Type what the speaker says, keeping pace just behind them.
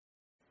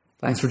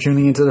Thanks for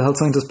tuning into the Health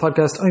Scientist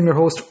Podcast. I'm your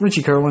host,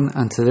 Richie Kerwin,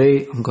 and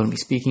today I'm going to be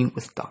speaking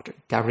with Dr.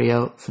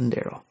 Gabrielle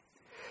Fundaro.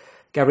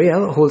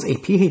 Gabrielle holds a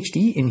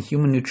PhD in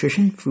Human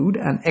Nutrition, Food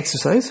and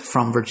Exercise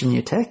from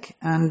Virginia Tech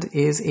and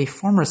is a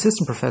former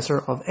assistant professor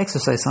of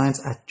exercise science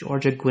at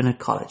Georgia Gwinnett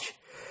College.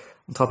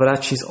 On top of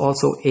that, she's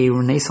also a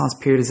Renaissance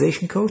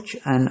periodization coach,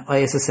 an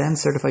ISSN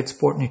certified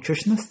sport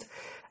nutritionist,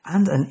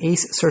 and an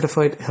ACE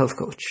certified health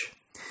coach.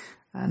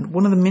 And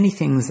one of the many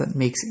things that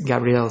makes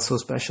Gabrielle so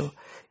special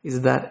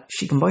is that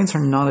she combines her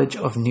knowledge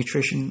of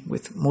nutrition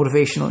with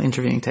motivational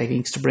interviewing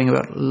techniques to bring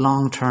about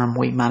long-term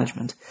weight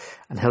management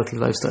and healthy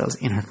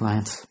lifestyles in her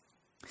clients.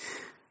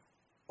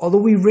 Although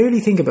we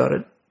rarely think about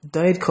it,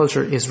 diet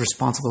culture is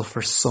responsible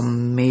for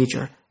some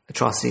major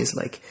atrocities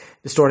like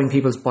distorting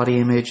people's body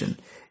image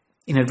and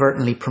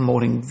inadvertently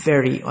promoting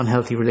very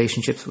unhealthy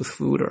relationships with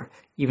food or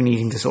even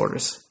eating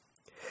disorders.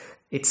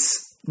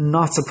 It's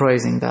not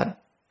surprising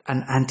that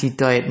an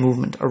anti-diet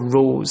movement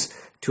arose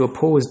to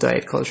oppose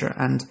diet culture,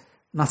 and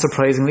not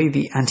surprisingly,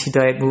 the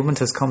anti-diet movement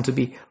has come to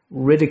be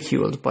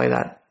ridiculed by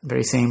that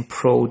very same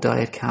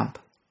pro-diet camp.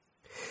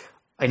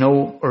 I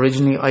know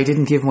originally I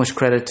didn't give much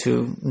credit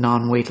to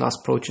non-weight loss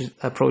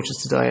approaches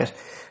to diet,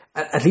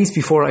 at least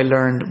before I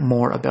learned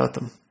more about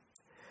them.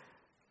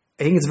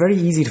 I think it's very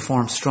easy to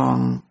form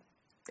strong,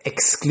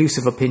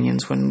 exclusive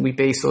opinions when we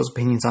base those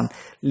opinions on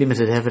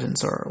limited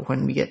evidence or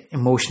when we get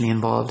emotionally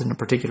involved in a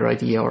particular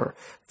idea or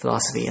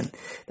philosophy, and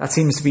that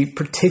seems to be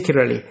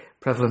particularly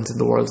prevalent in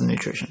the world of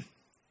nutrition.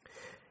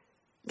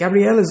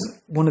 Gabrielle is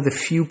one of the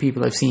few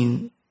people I've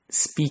seen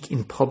speak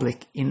in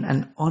public in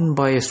an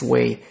unbiased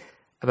way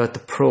about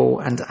the pro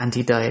and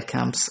anti-diet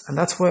camps, and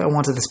that's why I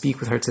wanted to speak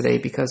with her today,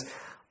 because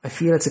I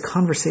feel it's a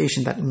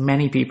conversation that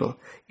many people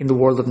in the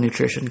world of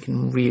nutrition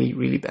can really,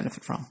 really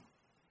benefit from.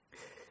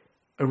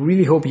 I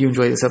really hope you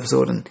enjoy this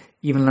episode and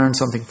even learn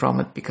something from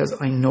it, because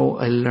I know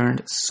I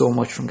learned so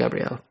much from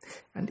Gabrielle.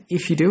 And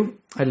if you do,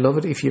 I'd love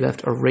it if you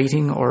left a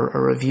rating or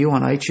a review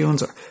on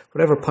iTunes or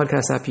whatever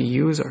podcast app you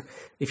use, or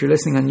if you're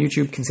listening on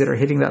YouTube, consider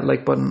hitting that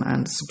like button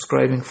and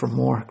subscribing for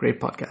more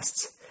great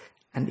podcasts.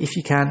 And if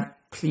you can,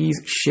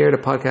 please share the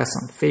podcast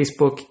on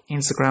Facebook,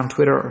 Instagram,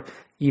 Twitter, or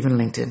even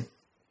LinkedIn.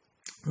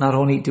 Not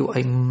only do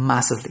I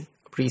massively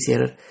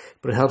appreciate it,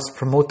 but it helps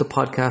promote the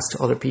podcast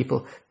to other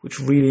people, which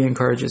really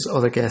encourages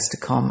other guests to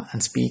come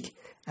and speak,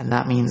 and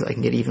that means I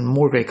can get even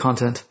more great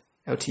content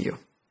out to you.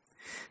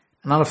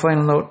 And on a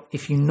final note,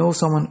 if you know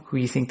someone who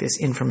you think this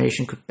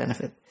information could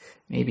benefit,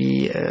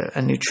 maybe a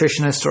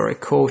nutritionist or a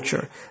coach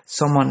or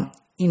someone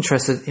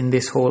interested in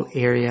this whole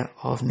area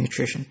of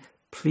nutrition,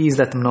 please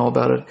let them know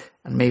about it,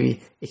 and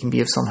maybe it can be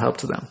of some help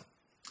to them.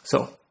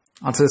 So,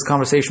 on to this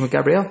conversation with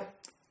Gabrielle.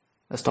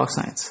 Let's talk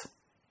science.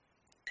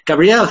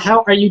 Gabrielle,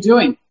 how are you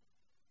doing?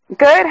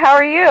 Good. How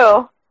are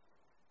you?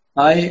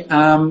 I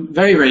am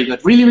very, very good.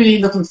 Really, really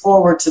looking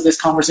forward to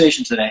this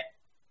conversation today.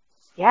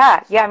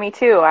 Yeah, me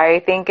too. I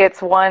think it's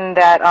one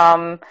that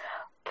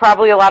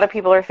probably a lot of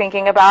people are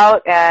thinking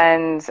about,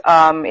 and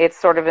it's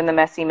sort of in the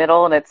messy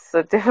middle, and it's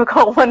a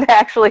difficult one to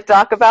actually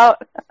talk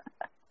about.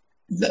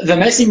 The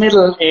messy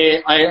middle,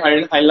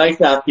 I like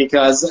that,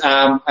 because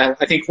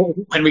I think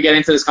when we get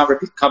into this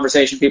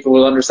conversation, people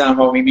will understand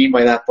what we mean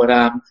by that. But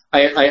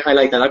I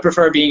like that. I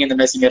prefer being in the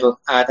messy middle.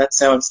 That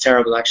sounds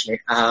terrible, actually.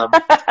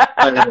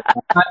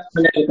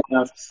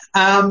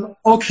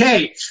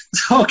 Okay,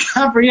 so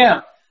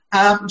Gabrielle,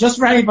 just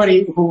for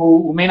anybody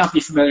who may not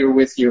be familiar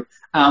with you,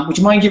 would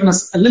you mind giving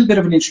us a little bit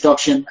of an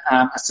introduction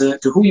as to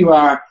who you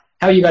are,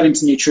 how you got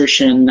into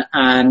nutrition,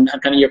 and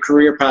kind of your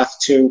career path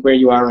to where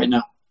you are right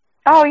now?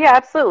 Oh, yeah,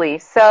 absolutely.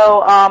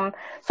 So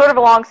sort of a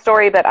long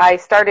story, but I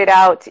started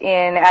out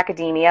in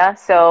academia.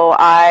 So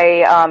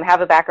I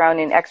have a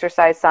background in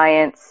exercise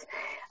science,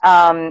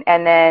 and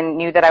then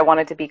knew that I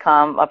wanted to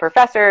become a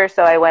professor.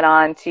 So I went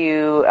on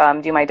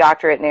to do my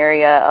doctorate in the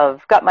area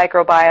of gut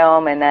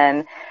microbiome. And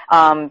then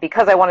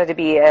because I wanted to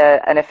be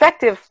an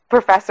effective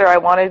professor, I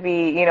wanted to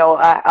be,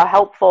 a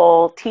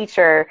helpful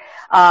teacher,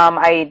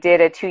 I did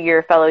a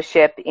 2-year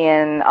fellowship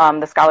in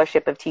the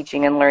scholarship of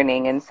teaching and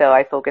learning. And so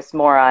I focused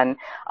more on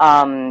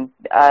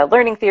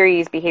learning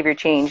theories, behavior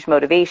change,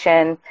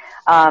 motivation.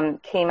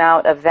 Came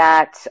out of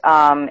that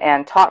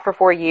and taught for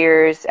 4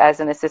 years as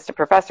an assistant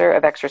professor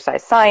of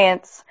exercise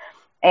science.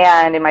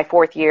 And in my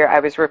 4th year, I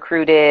was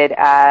recruited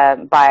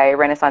by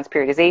Renaissance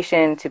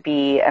Periodization to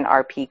be an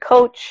RP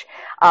coach.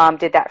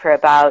 Did that for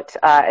about,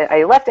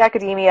 I left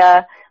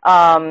academia,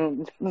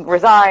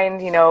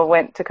 resigned,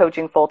 went to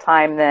coaching full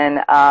time.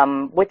 Then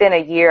within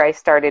a year, I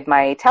started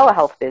my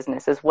telehealth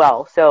business as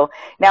well. So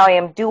now I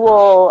am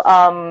dual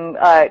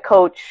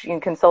coach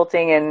in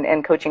consulting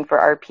and coaching for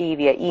RP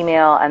via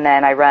email. And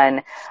then I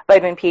run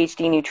Vitamin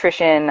PhD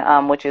Nutrition,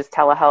 which is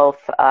telehealth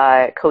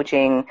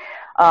coaching.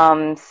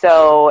 And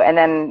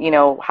then,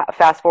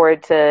 fast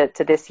forward to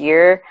this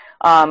year,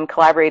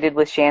 collaborated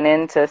with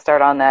Shannon to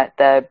start on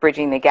the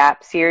Bridging the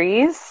Gap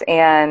series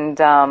and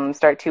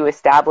start to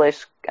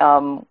establish,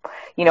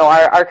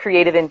 our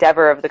creative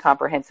endeavor of the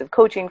comprehensive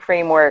coaching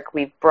framework.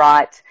 We've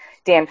brought,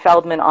 Dan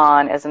Feldman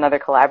on as another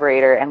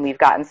collaborator, and we've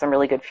gotten some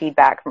really good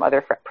feedback from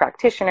other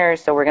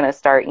practitioners. So we're going to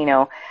start,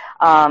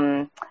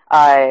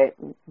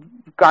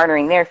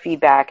 garnering their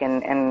feedback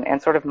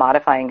and sort of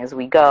modifying as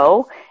we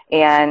go,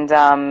 and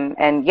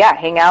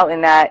hang out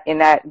in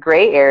that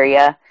gray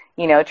area,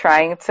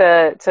 trying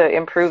to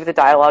improve the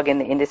dialogue in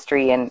the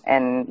industry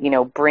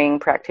and bring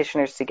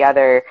practitioners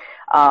together,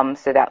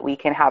 so that we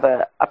can have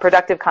a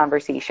productive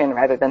conversation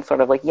rather than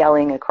sort of like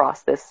yelling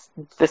across this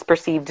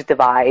perceived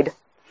divide.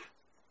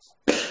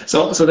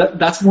 So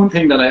that's one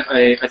thing that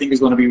I think is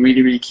going to be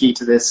really, really key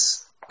to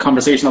this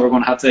conversation that we're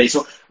going to have today.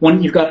 So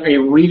one, you've got a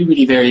really,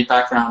 really varied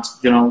background.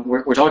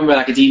 We're talking about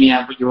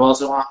academia, but you're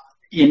also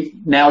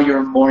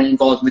you're more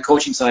involved in the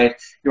coaching side.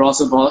 You're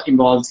also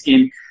involved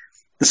in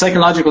the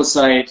psychological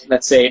side,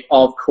 let's say,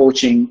 of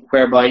coaching,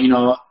 whereby,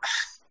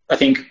 I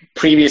think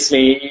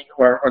previously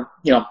or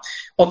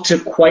up to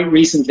quite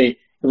recently,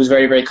 it was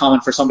very, very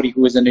common for somebody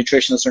who was a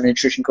nutritionist or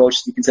nutrition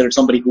coach to be considered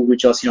somebody who would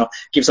just,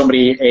 give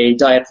somebody a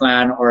diet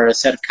plan or a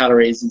set of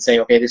calories and say,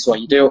 okay, this is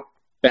what you do,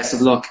 best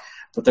of luck.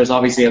 But there's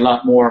obviously a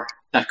lot more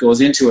that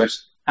goes into it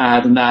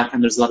than that,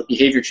 and there's a lot of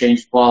behavior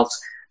change involved.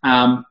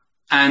 And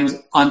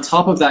on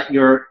top of that,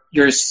 you're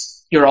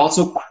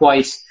also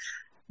quite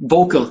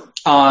vocal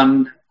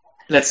on,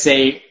 let's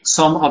say,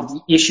 some of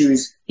the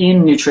issues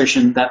in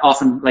nutrition that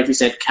often, like you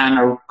said, can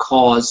or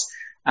cause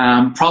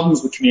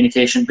problems with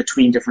communication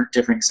between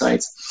different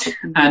sides.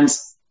 And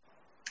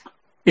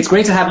it's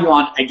great to have you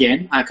on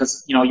again,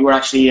 because you were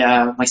actually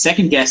my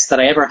second guest that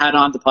I ever had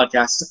on the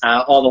podcast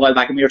all the while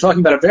back, and we were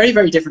talking about a very,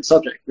 very different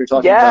subject. We were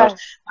talking about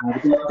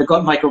the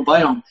gut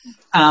microbiome,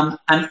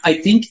 and I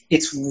think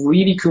it's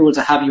really cool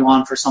to have you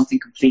on for something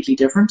completely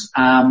different,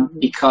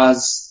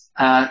 because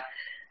I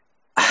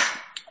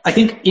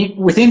think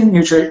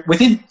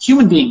within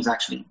human beings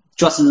actually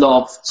just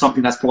love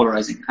something that's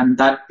polarizing, and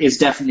that is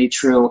definitely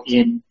true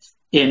in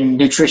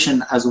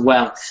nutrition as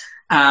well.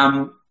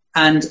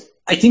 And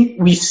I think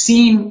we've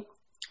seen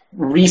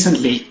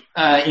recently,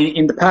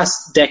 in the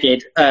past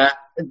decade, let's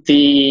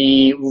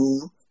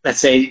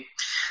say,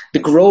 the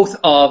growth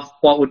of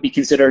what would be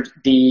considered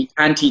the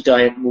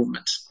anti-diet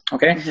movement.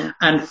 Okay,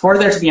 and for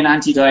there to be an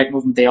anti-diet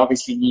movement, they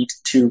obviously need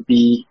to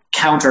be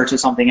counter to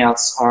something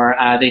else, or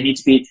they need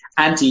to be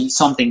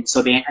anti-something.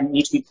 So they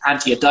need to be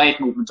anti a diet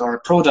movement or a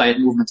pro-diet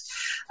movement,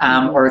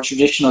 or a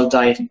traditional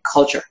dieting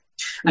culture.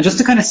 And just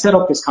to kind of set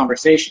up this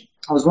conversation,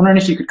 I was wondering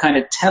if you could kind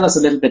of tell us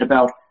a little bit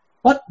about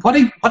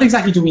what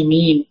exactly do we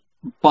mean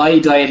by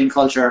dieting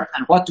culture,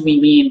 and what do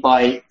we mean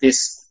by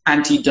this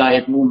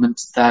anti-diet movement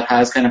that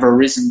has kind of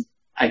arisen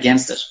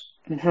against it?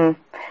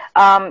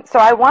 So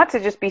I want to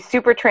just be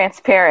super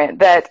transparent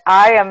that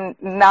I am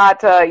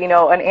not,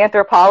 an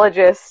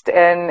anthropologist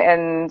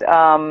and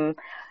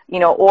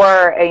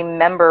or a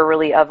member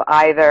really of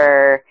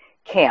either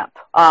camp.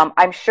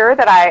 I'm sure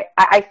that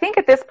I think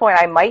at this point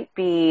I might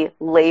be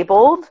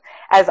labeled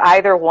as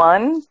either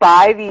one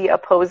by the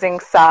opposing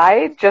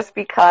side, just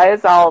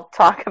because I'll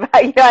talk about,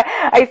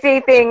 I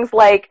say things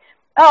like,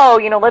 oh,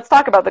 let's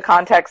talk about the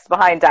context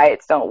behind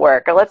diets don't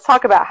work, or let's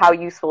talk about how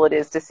useful it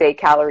is to say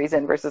calories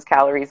in versus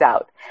calories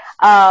out.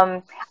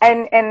 And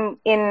in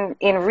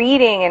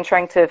reading and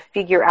trying to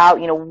figure out,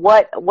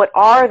 what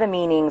are the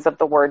meanings of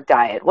the word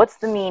diet? What's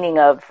the meaning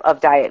of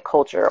diet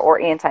culture or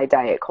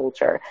anti-diet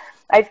culture?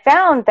 I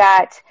found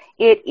that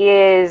it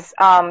is,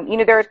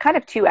 there are kind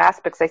of two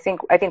aspects. I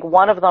think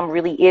one of them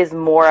really is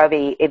more of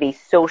a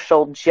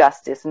social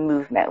justice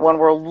movement, when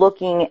we're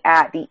looking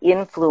at the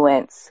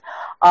influence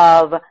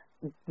of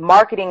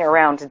marketing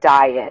around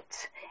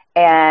diet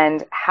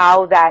and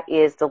how that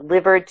is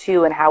delivered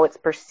to and how it's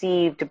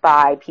perceived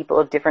by people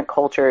of different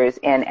cultures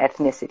and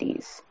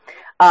ethnicities,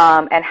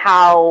 and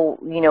how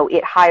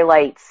it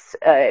highlights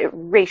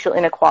racial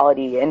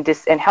inequality and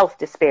health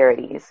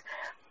disparities.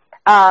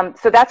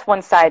 So that's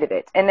one side of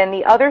it. And then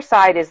the other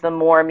side is the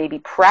more maybe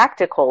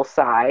practical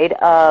side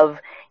of,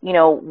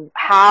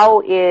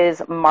 how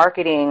is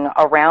marketing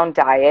around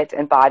diet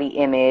and body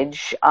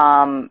image,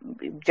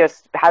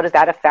 just how does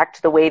that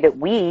affect the way that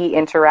we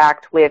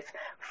interact with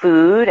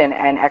food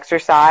and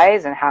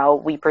exercise and how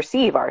we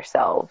perceive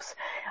ourselves?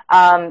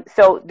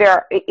 So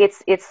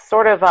it's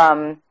sort of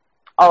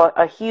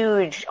a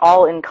huge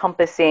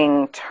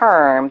all-encompassing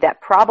term that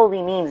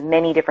probably means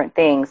many different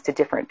things to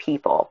different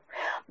people.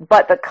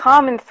 But the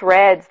common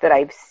threads that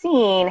I've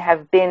seen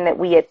have been that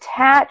we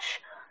attach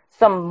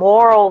some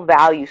moral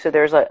value. So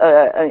there's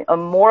a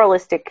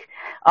moralistic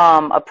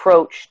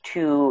approach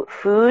to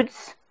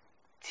foods,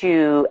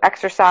 to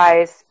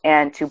exercise,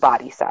 and to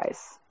body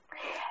size.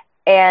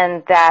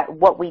 And that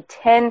what we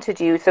tend to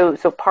do, so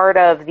part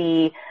of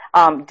the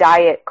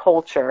diet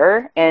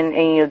culture,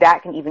 and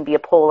that can even be a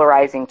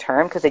polarizing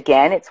term, because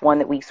again, it's one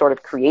that we sort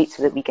of create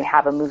so that we can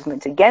have a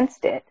movement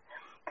against it,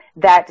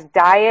 that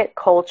diet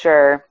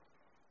culture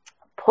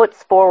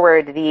puts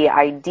forward the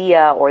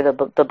idea or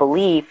the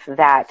belief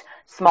that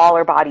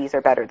smaller bodies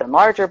are better than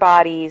larger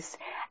bodies,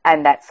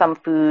 and that some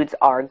foods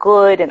are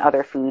good and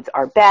other foods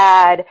are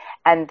bad,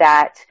 and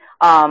that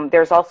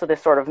there's also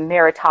this sort of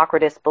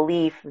meritocratic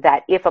belief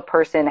that if a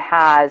person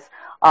has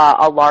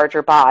a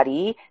larger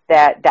body,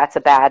 that's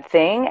a bad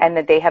thing, and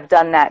that they have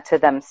done that to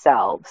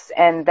themselves,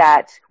 and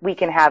that we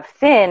can have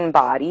thin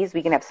bodies,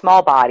 we can have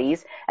small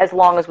bodies, as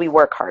long as we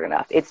work hard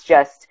enough. It's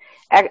just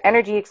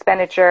energy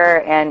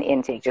expenditure and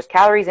intake, just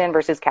calories in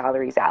versus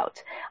calories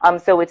out.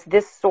 So it's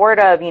this sort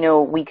of, we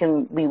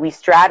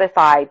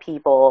stratify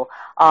people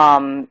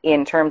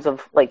in terms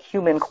of like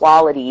human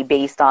quality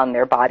based on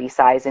their body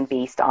size and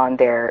based on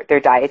their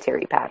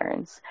dietary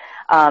patterns.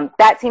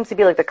 That seems to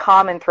be like the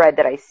common thread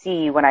that I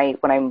see when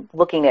I'm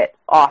looking at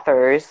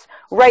authors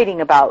writing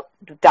about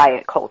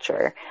diet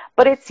culture.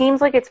 But it seems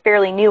like it's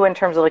fairly new in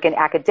terms of like an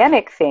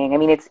academic thing. I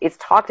mean, it's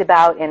talked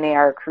about, and they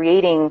are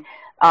creating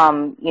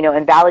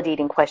and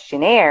validating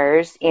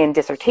questionnaires in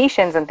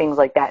dissertations and things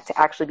like that to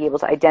actually be able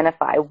to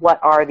identify what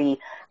are the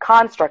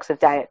constructs of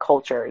diet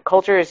culture.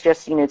 Culture is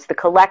just, it's the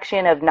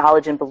collection of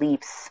knowledge and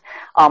beliefs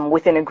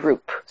within a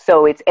group.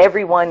 So it's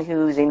everyone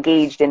who's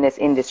engaged in this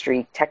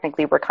industry.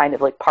 Technically, we're kind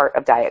of like part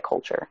of diet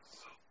culture.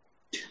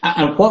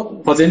 And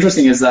what's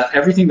interesting is that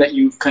everything that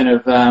you've kind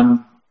of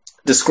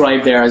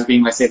described there as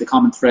being, let's say, the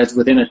common threads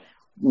within it,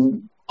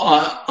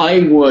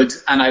 I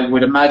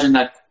would imagine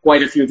that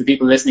quite a few of the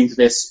people listening to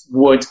this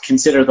would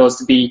consider those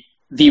to be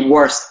the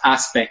worst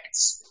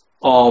aspects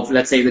of,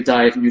 let's say, the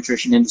diet and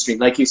nutrition industry.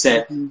 Like you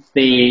said,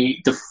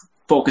 they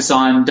focus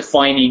on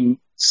defining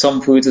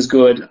some foods as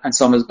good and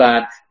some as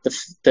bad.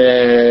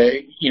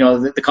 The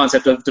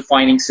concept of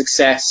defining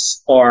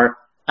success or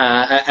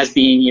as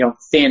being,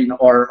 thin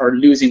or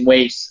losing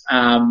weight.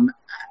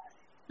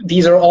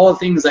 These are all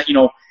things that,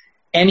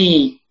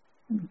 any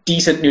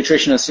decent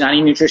nutritionist and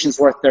any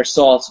nutritionist worth their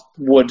salt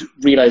would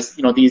realize,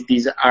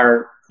 these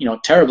are,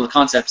 terrible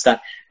concepts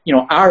that,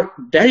 are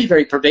very,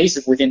 very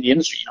pervasive within the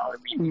industry.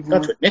 We've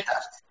got to admit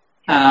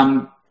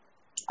that.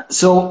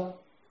 So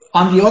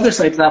on the other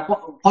side of that,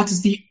 what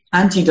does the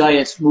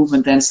anti-diet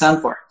movement then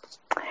stand for?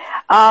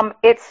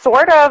 It's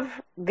sort of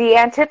the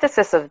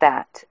antithesis of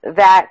that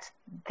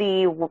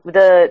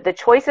the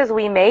choices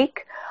we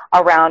make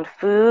around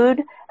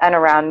food and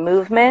around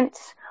movement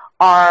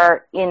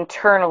are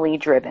internally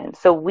driven.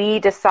 So we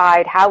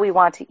decide how we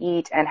want to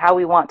eat and how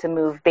we want to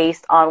move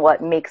based on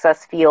what makes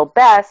us feel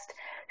best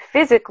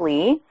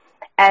physically.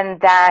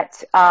 And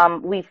that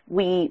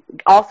we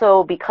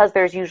also, because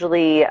there's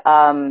usually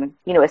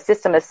a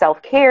system of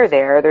self-care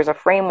there's a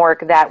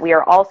framework that we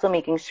are also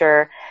making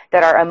sure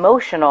that our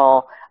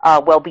emotional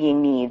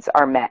well-being needs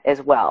are met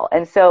as well.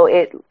 And so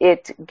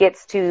it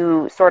gets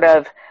to sort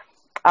of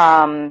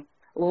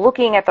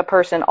looking at the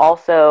person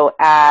also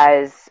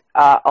as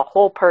a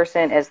whole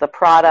person, as the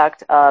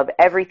product of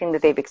everything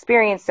that they've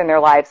experienced in their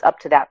lives up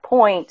to that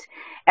point,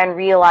 and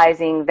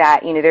realizing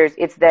that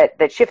it's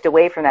that shift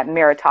away from that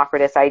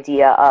meritocratic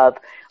idea of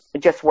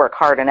just work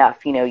hard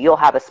enough, you'll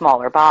have a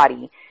smaller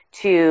body,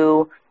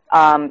 to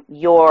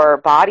your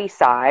body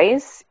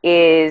size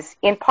is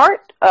in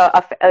part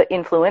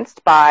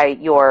influenced by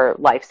your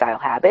lifestyle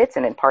habits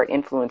and in part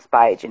influenced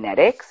by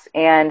genetics,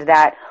 and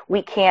that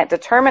we can't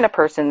determine a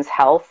person's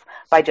health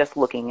by just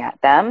looking at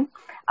them.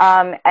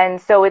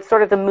 And so it's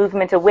sort of the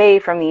movement away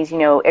from these,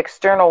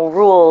 external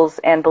rules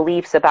and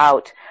beliefs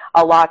about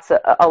a lot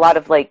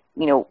of like,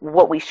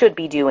 what we should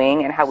be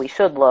doing and how we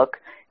should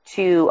look,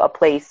 to a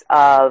place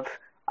of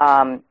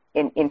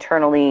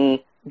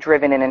internally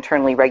driven and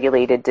internally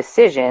regulated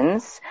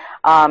decisions,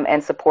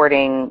 and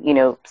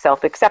supporting,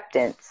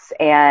 self-acceptance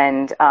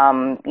and,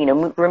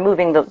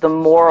 removing the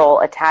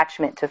moral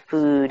attachment to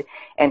food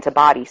and to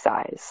body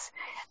size.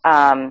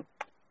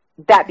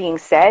 That being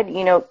said,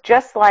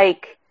 just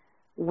like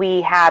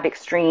we have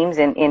extremes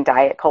in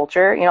diet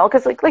culture,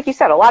 because like you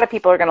said, a lot of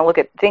people are going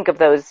to think of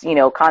those,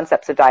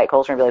 concepts of diet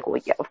culture and be like,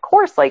 well, yeah, of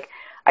course, like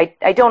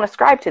I don't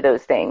ascribe to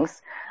those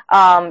things.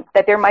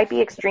 That there might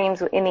be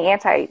extremes in the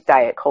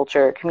anti-diet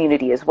culture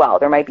community as well.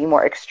 There might be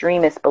more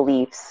extremist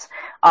beliefs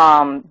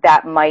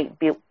that might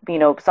be,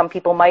 some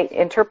people might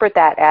interpret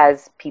that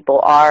as people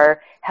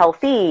are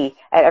healthy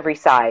at every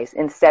size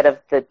instead of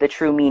the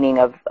true meaning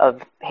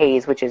of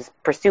HAES, which is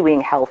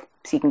pursuing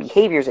health-seeking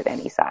behaviors at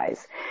any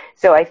size.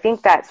 So I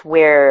think that's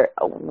where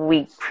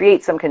we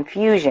create some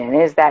confusion,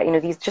 is that,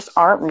 these just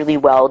aren't really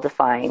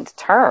well-defined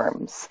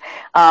terms.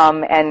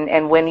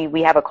 And when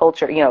we have a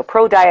culture,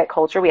 pro-diet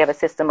culture, we have a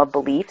system of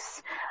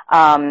beliefs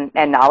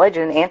and knowledge,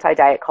 and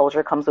anti-diet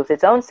culture comes with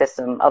its own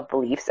system of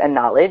beliefs and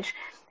knowledge.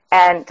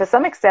 And to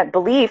some extent,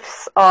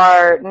 beliefs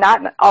are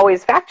not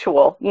always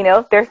factual.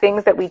 They're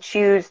things that we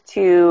choose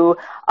to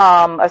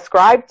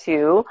ascribe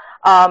to,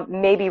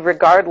 maybe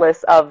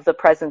regardless of the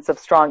presence of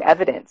strong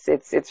evidence.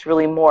 It's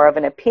really more of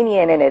an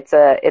opinion, and it's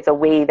a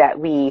way that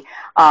we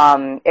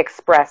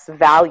express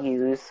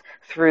values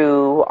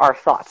through our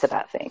thoughts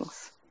about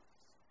things.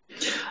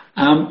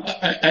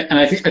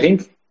 I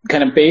think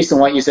kind of based on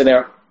what you said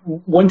there,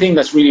 one thing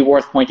that's really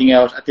worth pointing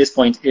out at this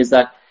point is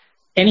that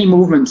any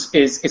movement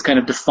is kind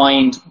of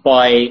defined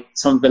by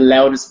some of the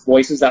loudest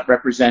voices that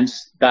represent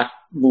that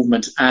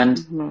movement.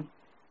 And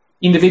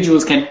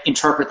individuals can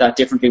interpret that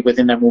differently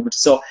within their movement.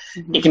 So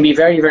it can be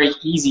very, very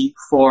easy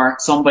for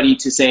somebody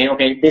to say,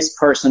 okay, this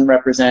person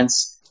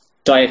represents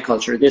diet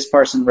culture, this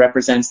person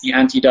represents the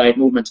anti-diet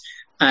movement.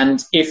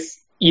 And if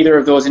either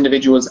of those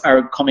individuals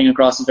are coming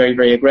across as very,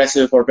 very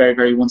aggressive or very,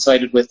 very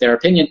one-sided with their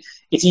opinion,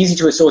 it's easy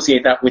to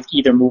associate that with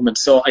either movement.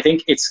 So I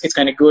think it's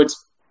kind of good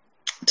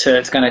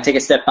to kind of take a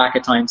step back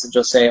at times and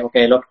just say,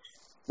 okay, look,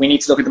 we need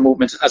to look at the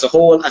movement as a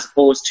whole, as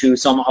opposed to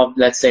some of,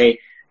 let's say,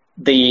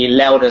 the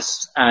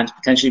loudest and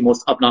potentially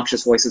most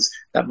obnoxious voices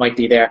that might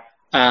be there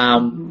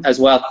as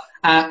well.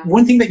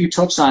 One thing that you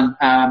touched on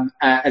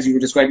as you were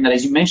describing that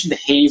is you mentioned the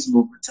Haze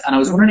movement, and I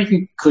was wondering if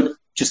you could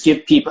just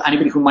give people,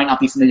 anybody who might not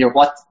be familiar,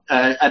 what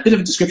a bit of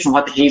a description of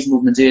what the Haze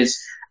movement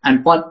is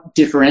and what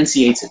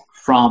differentiates it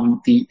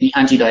from the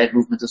anti-diet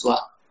movement as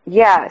well.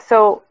 Yeah,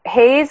 so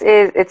Haze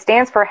it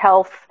stands for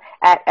health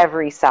at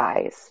every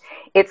size.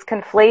 It's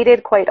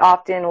conflated quite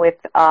often with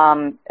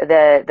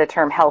the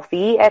term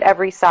healthy at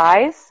every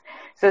size.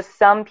 So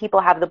some people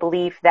have the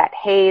belief that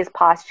Haze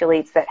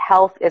postulates that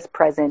health is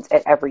present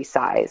at every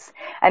size,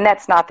 and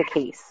that's not the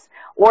case.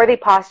 Or they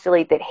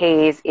postulate that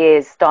Haze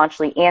is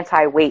staunchly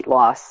anti-weight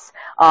loss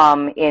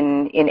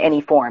in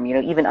any form,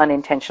 even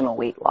unintentional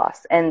weight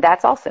loss, and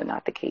that's also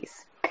not the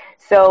case.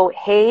 So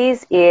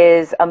Haze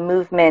is a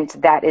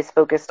movement that is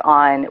focused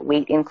on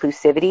weight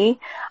inclusivity,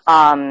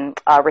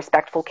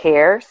 respectful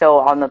care, so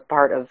on the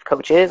part of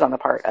coaches, on the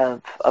part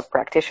of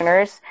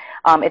practitioners.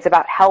 It's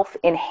about health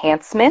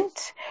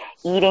enhancement,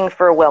 eating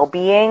for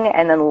well-being,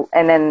 and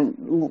then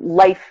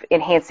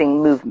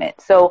life-enhancing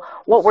movement. So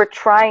what we're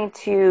trying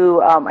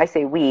to, I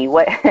say we,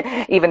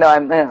 even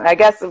though I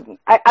guess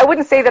I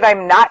wouldn't say that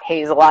I'm not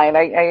Haze aligned,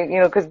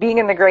 because being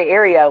in the gray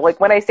area, like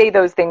when I say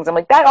those things, I'm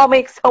like, that all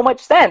makes so much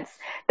sense.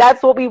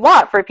 That's what we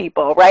want for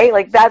people, right?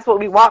 Like that's what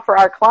we want for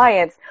our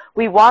clients.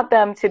 We want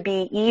them to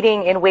be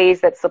eating in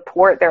ways that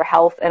support their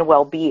health and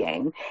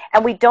well-being.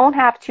 And we don't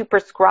have to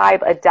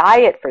prescribe a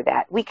diet for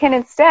that. We can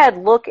instead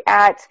look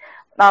at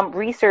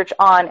research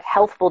on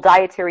healthful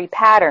dietary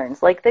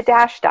patterns like the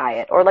DASH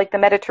diet or like the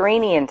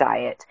Mediterranean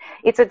diet.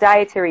 It's a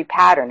dietary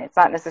pattern. It's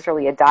not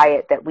necessarily a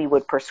diet that we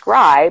would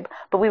prescribe,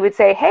 but we would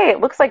say, hey, it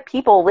looks like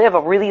people live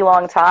a really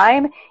long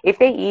time if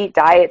they eat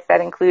diets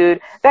that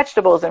include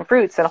vegetables and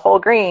fruits and whole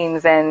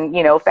grains and,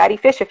 fatty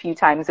fish a few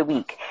times a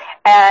week.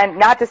 And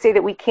not to say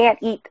that we can't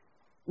eat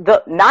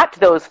not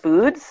those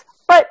foods,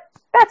 but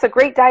that's a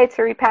great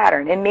dietary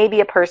pattern, and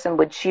maybe a person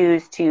would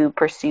choose to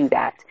pursue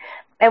that.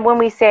 And when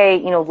we say,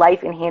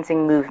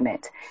 life-enhancing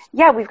movement,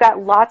 yeah, we've got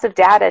lots of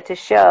data to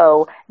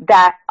show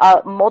that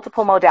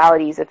multiple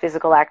modalities of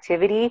physical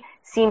activity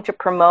seem to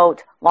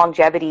promote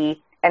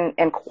longevity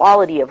and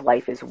quality of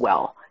life as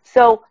well.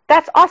 So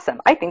that's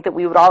awesome. I think that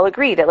we would all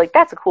agree that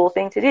that's a cool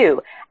thing to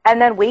do. And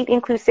then weight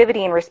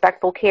inclusivity and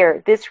respectful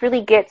care. This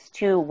really gets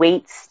to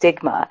weight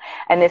stigma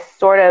and this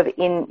sort of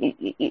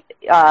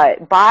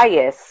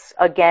bias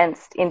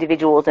against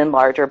individuals in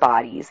larger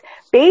bodies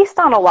based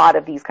on a lot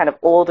of these kind of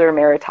older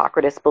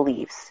meritocratic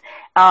beliefs.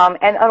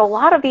 And a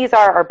lot of these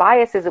are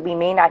biases that we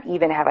may not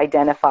even have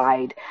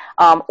identified,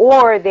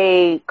 or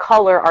they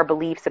color our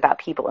beliefs about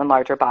people in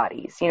larger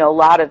bodies. A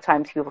lot of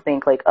times people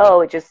think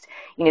it just,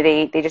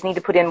 they just need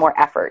to put in more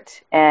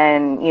effort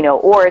and,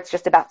 or it's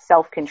just about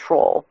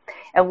self-control.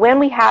 And when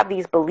we have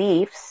these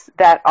beliefs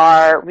that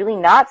are really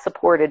not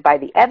supported by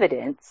the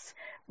evidence,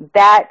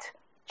 that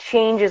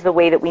changes the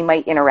way that we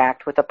might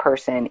interact with a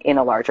person in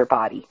a larger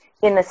body.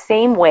 In the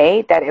same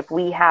way that if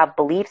we have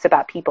beliefs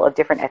about people of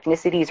different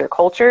ethnicities or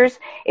cultures,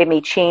 it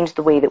may change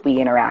the way that we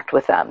interact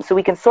with them. So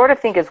we can sort of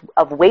think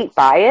of weight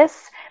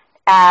bias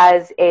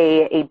as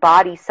a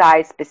body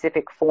size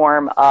specific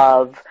form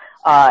of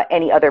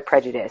any other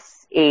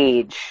prejudice,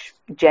 age,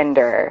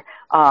 gender,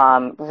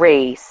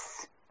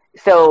 race.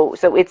 So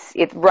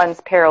it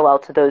runs parallel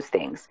to those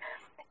things.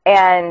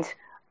 And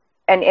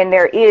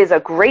there is a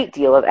great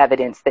deal of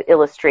evidence that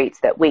illustrates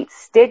that weight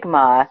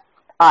stigma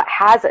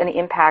has an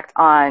impact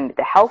on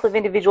the health of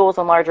individuals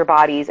in larger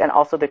bodies and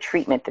also the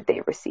treatment that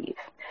they receive.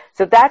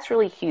 So that's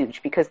really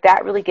huge because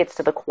that really gets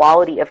to the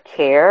quality of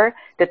care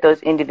that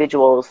those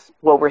individuals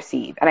will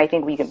receive. And I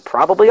think we can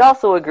probably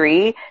also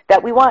agree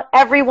that we want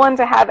everyone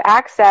to have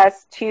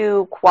access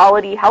to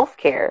quality health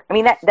care. I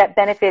mean, that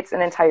benefits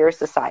an entire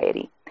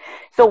society.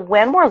 So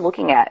when we're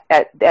looking at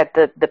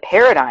the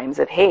paradigms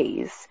of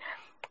Haze,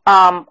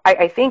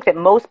 I think that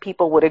most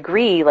people would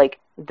agree,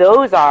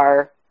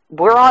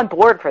 we're on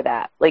board for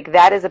that.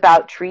 That is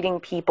about treating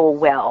people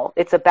well.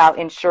 It's about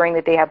ensuring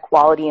that they have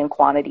quality and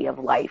quantity of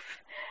life.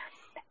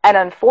 And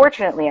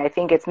unfortunately, I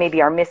think it's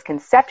maybe our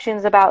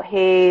misconceptions about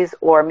Haze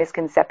or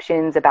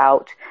misconceptions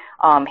about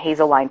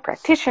Haze-aligned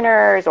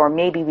practitioners, or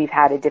maybe we've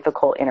had a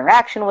difficult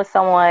interaction with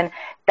someone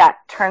that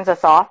turns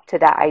us off to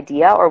that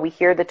idea, or we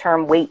hear the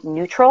term weight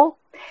neutral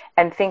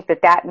and think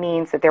that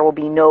means that there will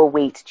be no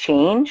weight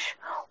change,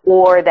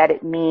 or that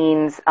it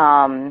means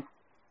that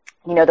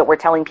we're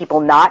telling people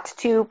not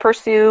to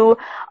pursue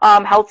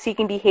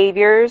health-seeking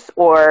behaviors,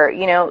 or,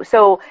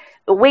 so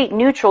weight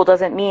neutral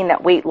doesn't mean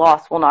that weight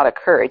loss will not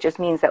occur. It just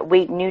means that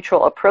weight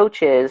neutral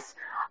approaches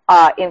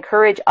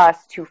encourage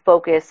us to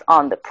focus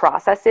on the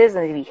processes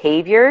and the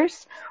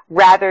behaviors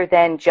rather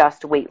than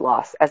just weight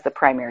loss as the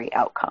primary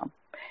outcome.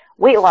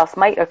 Weight loss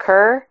might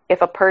occur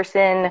if a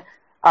person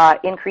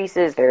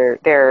increases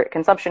their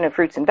consumption of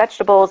fruits and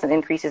vegetables and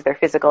increases their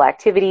physical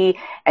activity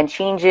and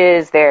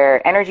changes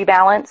their energy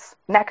balance.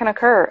 And that can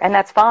occur, and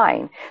that's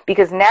fine,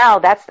 because now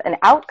that's an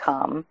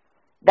outcome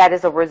that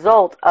is a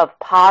result of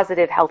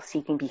positive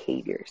health-seeking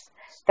behaviors.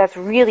 That's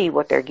really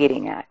what they're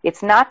getting at.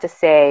 It's not to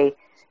say,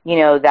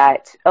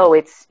 that,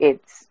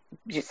 it's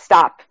just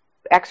stop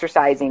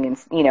exercising and,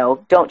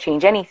 don't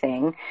change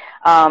anything,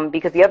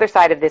 because the other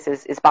side of this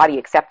is body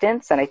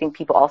acceptance. And I think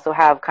people also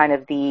have kind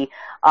of the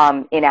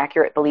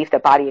inaccurate belief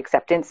that body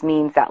acceptance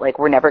means that, like,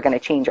 we're never going to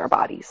change our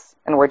bodies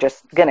and we're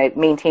just going to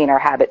maintain our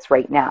habits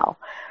right now.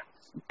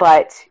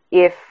 But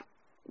if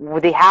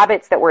the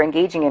habits that we're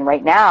engaging in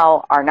right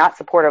now are not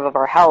supportive of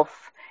our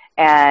health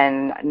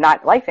and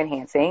not life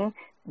enhancing,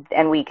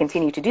 and we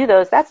continue to do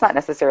those, that's not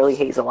necessarily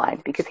HAES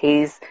aligned, because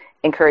HAES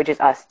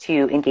encourages us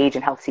to engage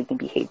in health-seeking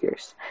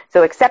behaviors.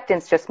 So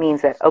acceptance just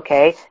means that,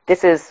 okay,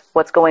 this is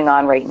what's going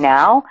on right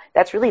now.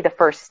 That's really the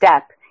first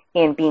step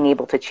in being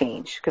able to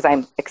change, because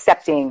I'm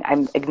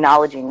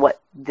acknowledging what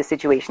the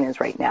situation is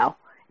right now.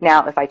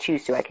 Now, if I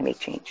choose to, I can make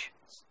change.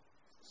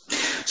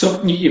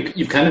 So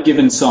you've kind of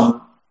given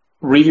some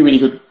really, really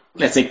good,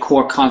 let's say,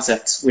 core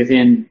concepts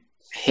within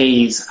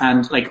HAES.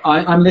 And like,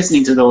 I'm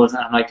listening to those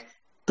and I'm like,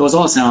 those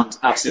all sound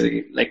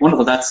absolutely like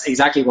wonderful. That's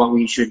exactly what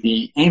we should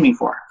be aiming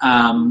for.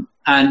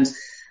 And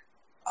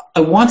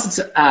I wanted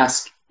to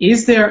ask,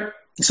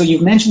 so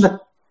you've mentioned that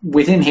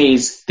within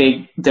HAES,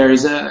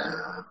 there's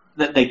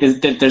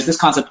this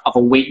concept of a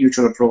weight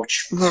neutral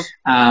approach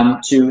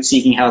to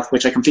seeking health,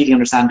 which I completely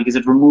understand, because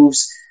it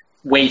removes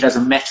weight as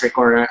a metric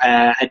or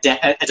a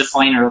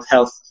definer of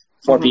health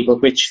for people,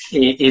 which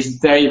is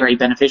very, very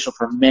beneficial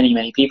for many,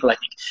 many people, I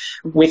think.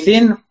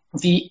 Within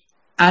the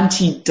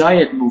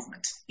anti-diet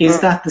movement, is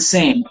that the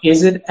same?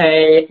 Is it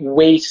a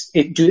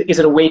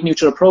weight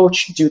neutral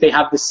approach? Do they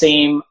have the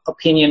same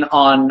opinion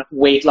on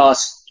weight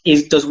loss?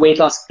 Does weight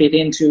loss fit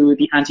into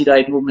the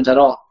anti-diet movement at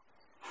all?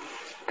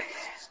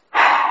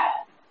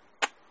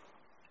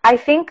 I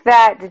think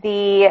that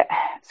the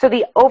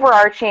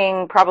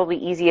overarching, probably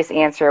easiest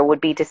answer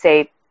would be to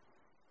say,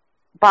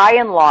 by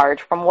and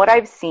large, from what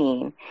I've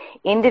seen,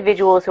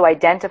 individuals who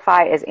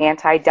identify as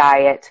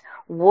anti-diet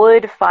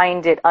would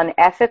find it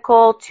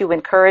unethical to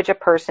encourage a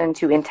person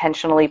to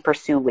intentionally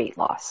pursue weight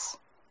loss.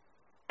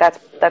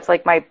 That's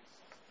like I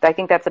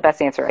think that's the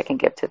best answer I can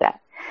give to that.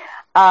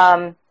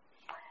 I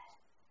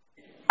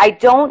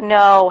don't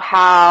know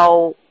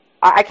how,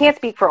 I can't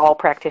speak for all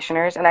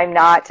practitioners, and I'm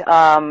not,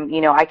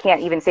 I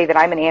can't even say that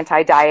I'm an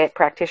anti-diet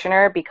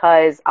practitioner,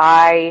 because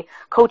I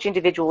coach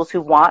individuals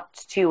who want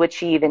to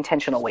achieve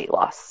intentional weight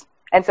loss.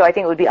 And so I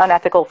think it would be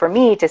unethical for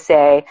me to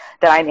say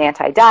that I'm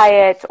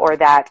anti-diet or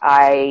that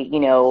I,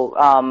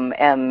 am,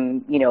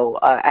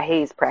 a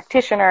HAES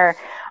practitioner.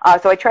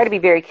 So I try to be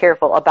very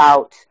careful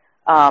about,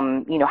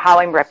 how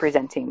I'm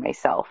representing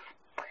myself.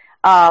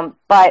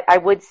 But I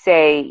would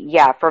say,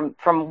 yeah,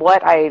 from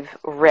what I've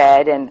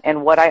read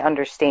and what I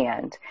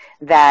understand,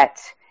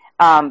 that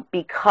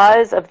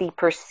because of the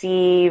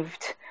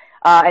perceived,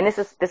 and this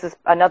is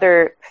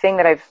another thing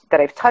that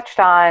I've touched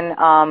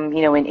on,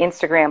 in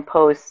Instagram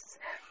posts,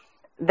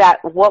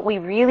 that what we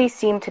really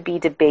seem to be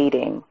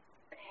debating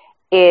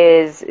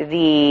is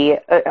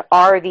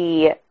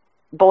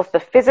both the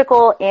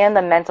physical and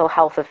the mental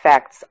health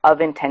effects of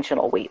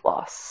intentional weight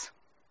loss.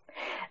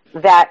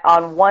 That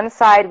on one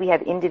side we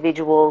have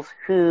individuals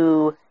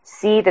who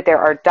see that there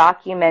are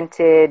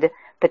documented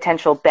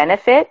potential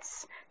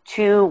benefits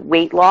to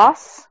weight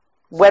loss,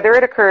 whether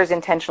it occurs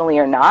intentionally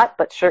or not,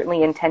 but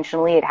certainly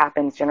intentionally it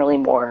happens generally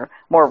more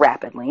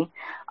rapidly.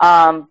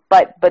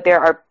 But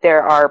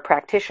there are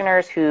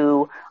practitioners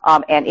who,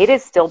 and it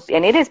is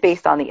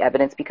based on the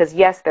evidence, because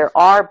yes, there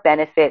are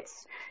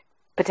benefits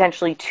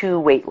potentially to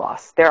weight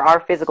loss. There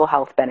are physical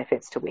health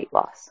benefits to weight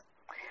loss.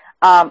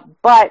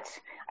 But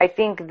I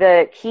think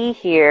the key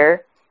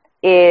here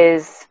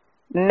is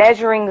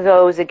measuring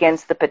those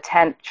against the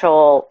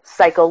potential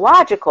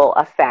psychological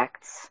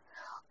effects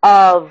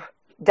of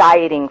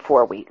dieting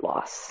for weight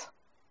loss.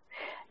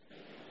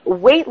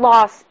 Weight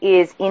loss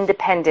is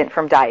independent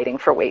from dieting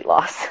for weight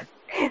loss.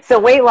 So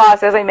weight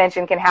loss, as I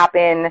mentioned, can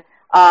happen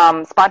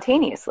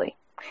spontaneously.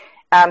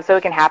 So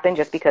it can happen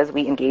just because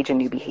we engage in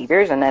new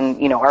behaviors and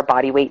then, our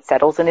body weight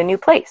settles in a new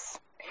place.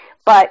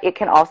 But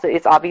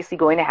it's obviously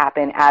going to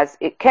happen as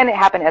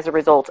a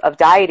result of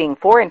dieting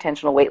for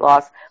intentional weight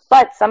loss,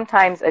 but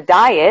sometimes a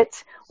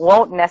diet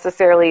won't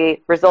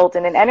necessarily result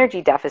in an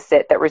energy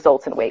deficit that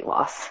results in weight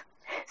loss.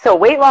 So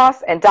weight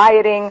loss and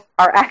dieting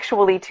are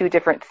actually two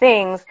different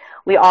things.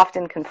 We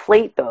often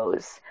conflate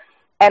those.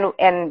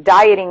 And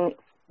dieting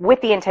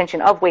with the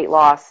intention of weight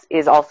loss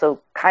is also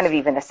kind of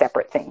even a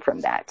separate thing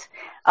from that.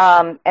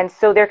 And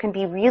so there can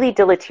be really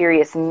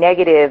deleterious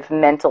negative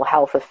mental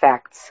health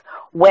effects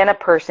when a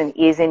person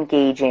is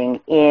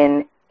engaging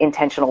in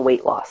intentional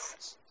weight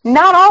loss.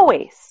 Not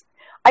always.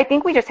 I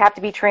think we just have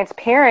to be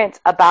transparent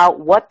about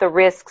what the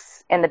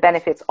risks and the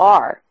benefits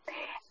are.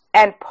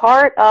 And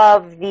part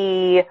of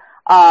the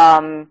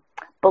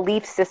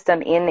belief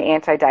system in the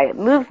anti-diet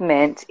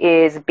movement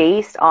is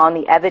based on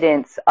the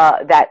evidence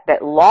that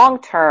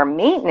long-term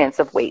maintenance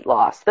of weight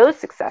loss, those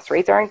success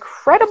rates are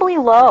incredibly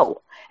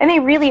low. And they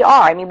really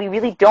are. I mean, we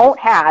really don't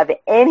have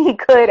any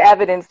good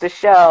evidence to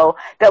show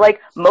that,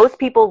 like, most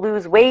people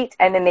lose weight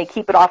and then they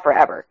keep it off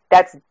forever.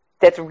 That's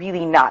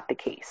really not the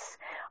case.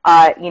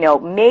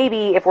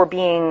 Maybe if we're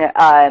being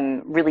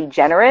really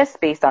generous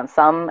based on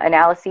some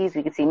analyses,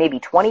 we could see maybe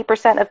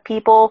 20% of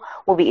people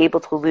will be able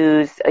to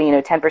lose,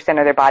 10%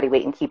 of their body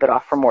weight and keep it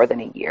off for more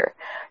than a year.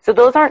 So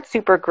those aren't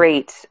super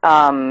great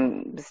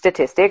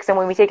statistics. And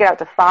when we take it out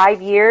to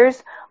 5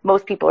 years,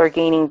 most people are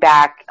gaining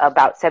back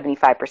about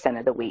 75%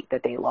 of the weight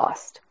that they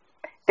lost.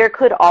 There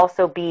could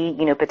also be,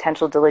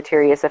 potential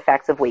deleterious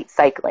effects of weight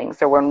cycling.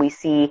 So when we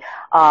see,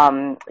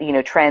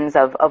 trends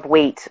of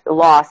weight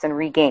loss and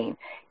regain.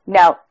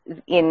 Now,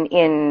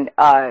 in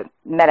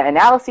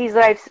meta-analyses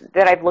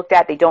that I've looked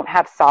at, they don't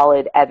have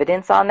solid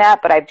evidence on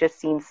that, but I've just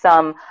seen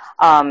some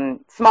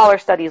smaller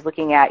studies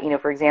looking at,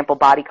 for example,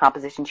 body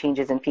composition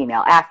changes in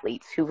female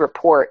athletes who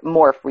report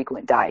more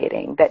frequent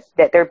dieting,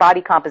 that their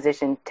body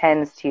composition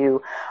tends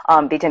to,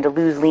 they tend to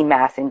lose lean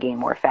mass and gain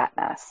more fat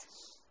mass.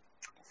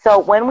 So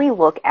when we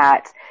look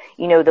at,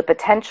 the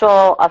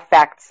potential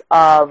effects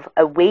of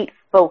a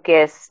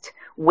weight-focused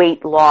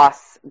weight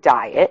loss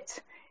diet,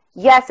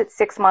 yes, at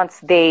 6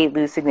 months, they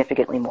lose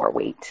significantly more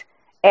weight.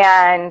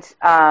 And,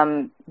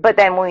 but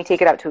then when we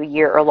take it out to a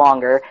year or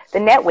longer, the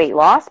net weight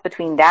loss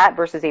between that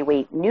versus a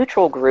weight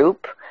neutral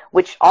group,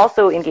 which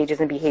also engages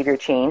in behavior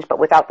change, but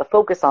without the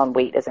focus on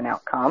weight as an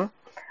outcome,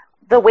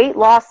 the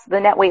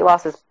net weight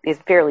loss is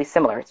fairly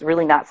similar. It's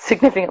really not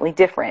significantly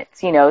different,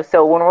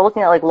 So when we're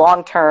looking at like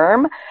long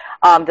term,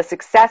 the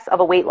success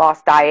of a weight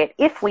loss diet,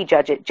 if we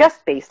judge it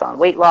just based on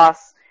weight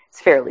loss, is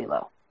fairly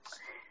low.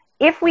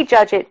 If we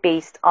judge it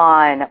based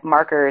on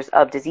markers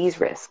of disease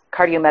risk,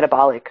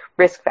 cardiometabolic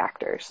risk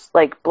factors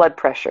like blood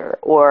pressure,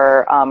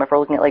 or if we're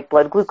looking at like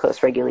blood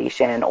glucose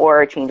regulation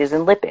or changes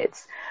in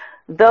lipids,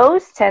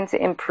 those tend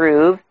to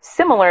improve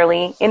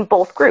similarly in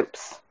both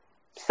groups.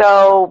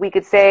 So we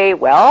could say,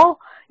 well,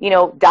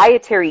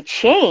 dietary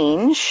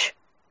change,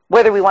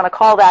 whether we want to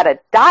call that a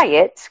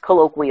diet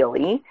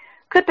colloquially,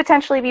 could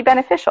potentially be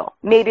beneficial.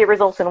 Maybe it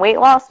results in weight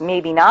loss,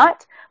 maybe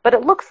not. But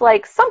it looks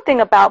like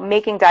something about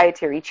making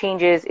dietary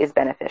changes is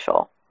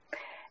beneficial.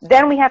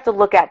 Then we have to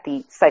look at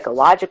the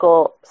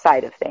psychological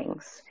side of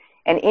things.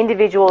 And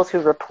individuals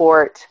who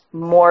report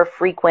more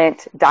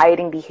frequent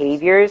dieting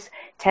behaviors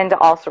tend to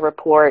also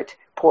report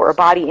poorer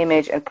body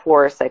image and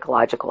poorer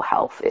psychological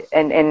health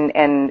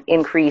and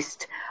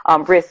increased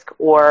risk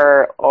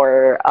or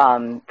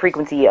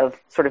frequency of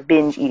sort of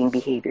binge eating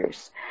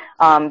behaviors.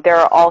 There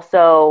are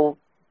also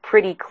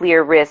pretty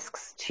clear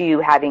risks to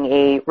having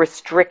a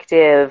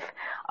restrictive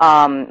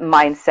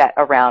mindset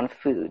around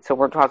food. So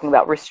we're talking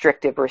about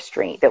restrictive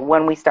restraint, that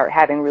when we start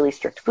having really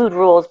strict food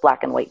rules,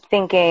 black and white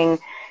thinking,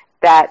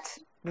 that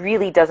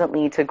really doesn't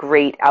lead to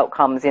great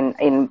outcomes in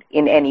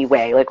any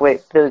way. Like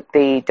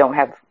they don't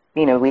have,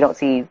 we don't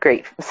see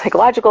great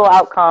psychological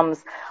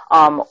outcomes,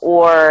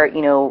 or,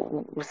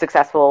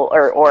 successful,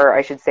 or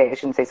I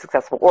shouldn't say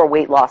successful, or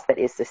weight loss that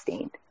is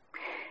sustained.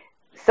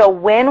 So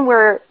when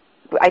we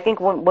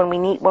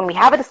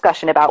have a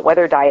discussion about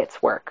whether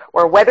diets work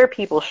or whether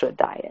people should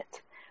diet,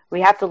 we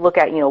have to look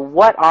at,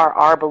 what are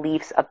our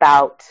beliefs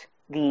about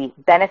the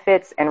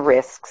benefits and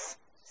risks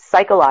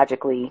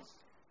psychologically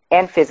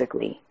and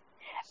physically.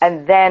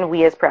 And then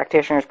we as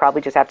practitioners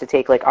probably just have to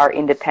take like our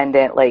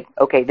independent, like,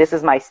 okay, this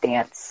is my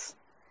stance.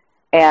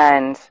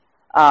 And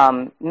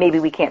maybe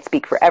we can't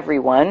speak for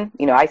everyone.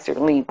 I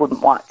certainly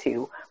wouldn't want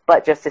to,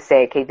 but just to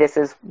say, okay, this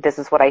is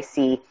what I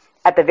see.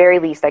 At the very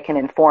least, I can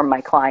inform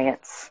my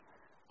clients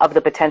of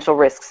the potential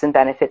risks and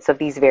benefits of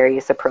these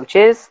various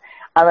approaches.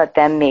 I'll let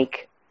them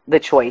make the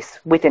choice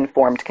with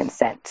informed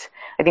consent.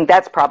 I think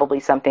that's probably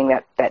something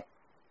that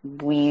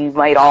we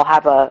might all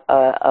have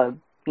an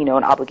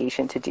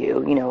obligation to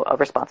do, a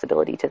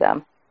responsibility to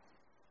them.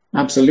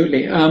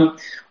 Absolutely.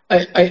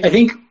 I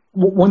think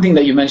one thing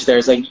that you mentioned there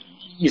is, like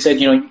you said,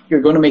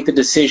 you're going to make the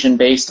decision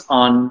based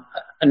on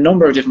a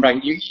number of different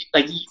practices.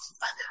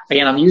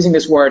 Again, I'm using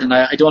this word, and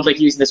I don't like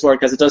using this word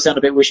because it does sound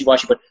a bit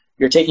wishy-washy, but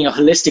you're taking a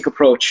holistic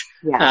approach.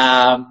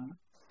 Yeah.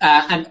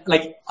 And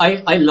like,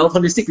 I love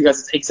holistic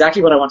because it's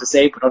exactly what I want to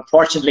say, but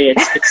unfortunately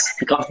it's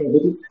become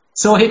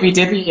so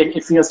hippy-dippy,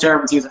 it feels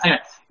terrible to use. Anyway,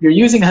 you're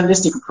using a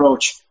holistic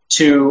approach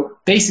to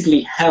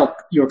basically help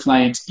your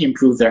client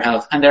improve their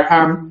health. And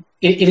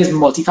it is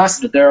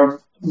multifaceted. There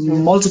are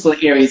multiple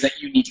areas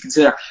that you need to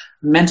consider.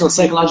 Mental,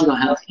 psychological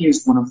health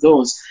is one of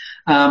those.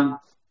 And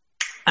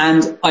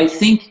I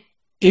think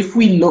if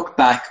we look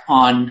back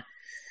on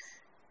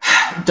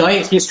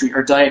diet history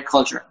or diet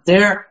culture,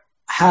 there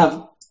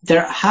have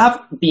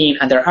been,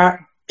 and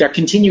there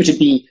continue to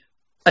be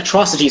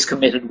atrocities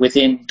committed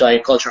within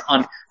diet culture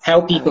on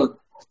how people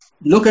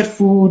look at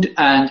food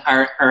and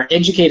are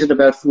educated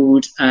about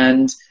food,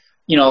 and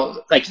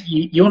like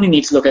you only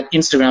need to look at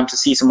Instagram to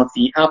see some of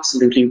the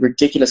absolutely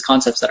ridiculous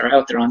concepts that are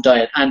out there on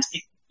diet. And,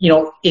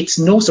 it's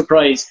no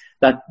surprise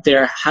that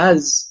there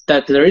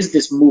is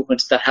this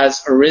movement that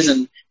has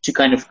arisen to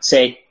kind of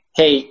say,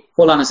 hey,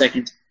 hold on a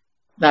second,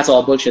 that's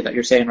all bullshit that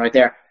you're saying right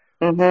there.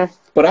 Mm-hmm.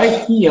 But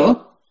I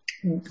feel,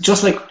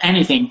 just like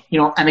anything,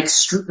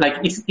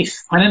 if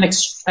when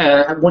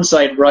one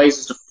side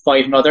rises to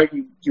fight another,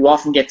 you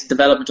often get the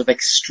development of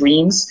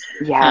extremes.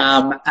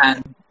 Yes.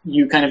 And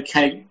you kind of,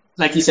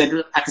 like you said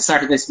at the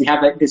start of this, we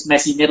have this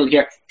messy middle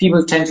here.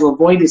 People tend to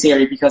avoid this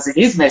area because it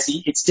is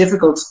messy. It's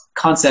difficult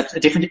concept,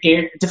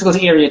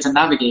 difficult area to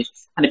navigate,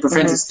 and it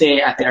prefers to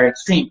stay at their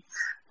extreme.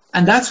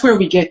 And that's where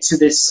we get to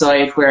this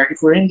side where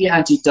if we're in the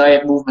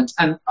anti-diet movement,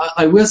 and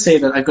I will say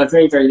that I've got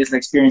very, very little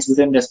experience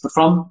within this, but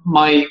from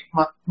my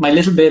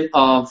little bit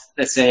of,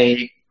 let's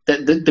say,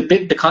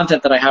 the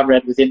content that I have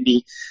read within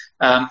the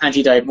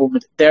anti-diet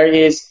movement, there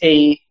is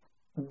a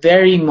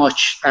very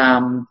much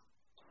an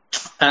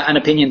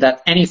opinion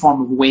that any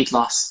form of weight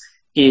loss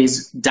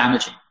is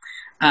damaging.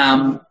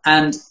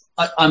 And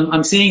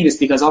I'm saying this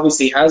because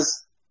obviously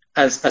as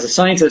a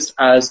scientist,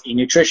 as a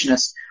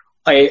nutritionist,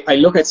 I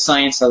look at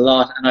science a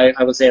lot, and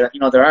I will say that,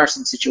 there are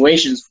some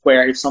situations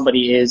where if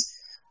somebody is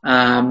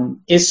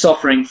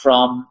suffering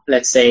from,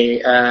 let's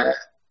say,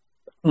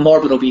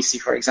 morbid obesity,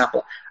 for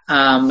example,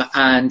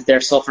 and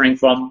they're suffering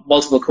from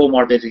multiple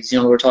comorbidities,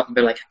 we're talking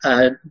about like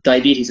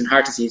diabetes and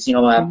heart disease,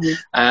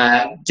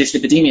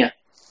 dyslipidemia.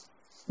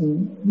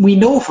 We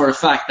know for a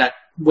fact that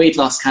weight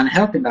loss can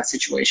help in that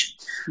situation.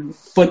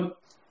 But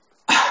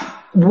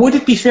would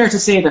it be fair to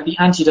say that the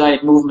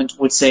anti-diet movement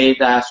would say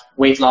that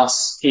weight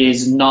loss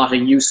is not a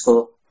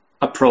useful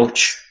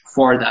approach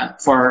for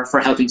that, for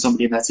helping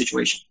somebody in that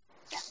situation?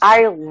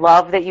 I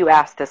love that you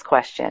asked this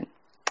question,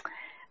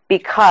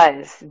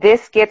 because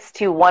this gets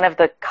to one of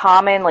the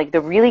common, like the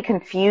really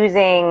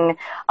confusing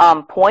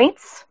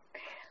points.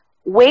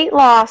 Weight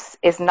loss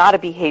is not a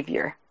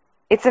behavior.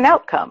 It's an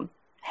outcome.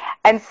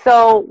 And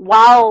so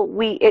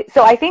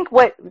so I think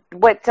what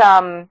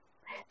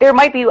there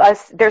might be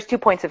there's 2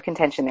 points of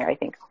contention there, I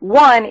think.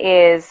 One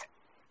is,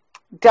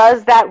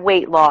 does that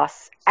weight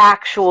loss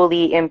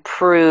actually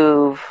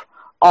improve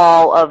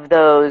all of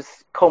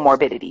those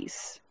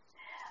comorbidities?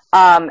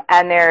 And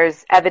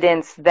there's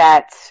evidence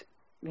that,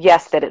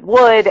 yes, that it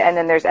would, and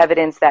then there's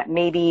evidence that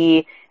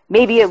maybe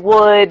it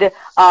would,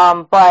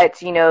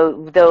 but,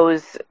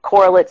 those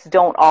correlates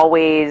don't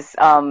always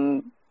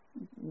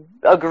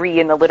agree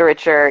in the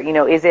literature.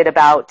 Is it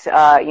about,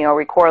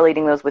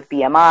 correlating those with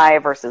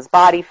BMI versus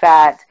body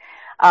fat?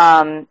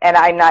 And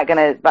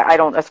I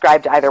don't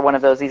ascribe to either one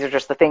of those. These are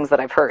just the things that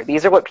I've heard.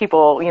 These are what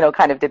people,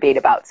 kind of debate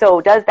about.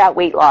 So does that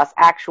weight loss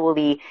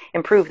actually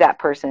improve that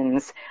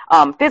person's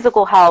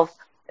physical health?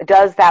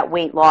 Does that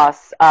weight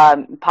loss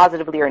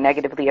positively or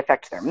negatively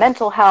affect their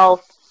mental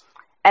health?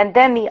 And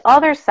then the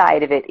other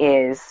side of it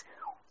is,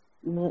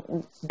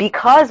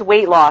 because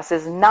weight loss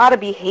is not a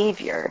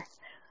behavior,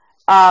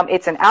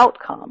 it's an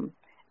outcome,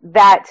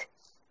 that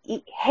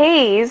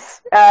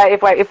Hayes,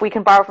 if we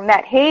can borrow from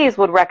that, Hayes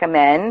would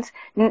recommend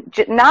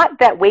not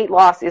that weight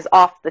loss is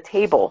off the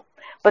table,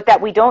 but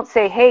that we don't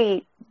say,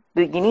 hey,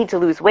 you need to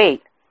lose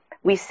weight.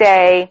 We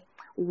say,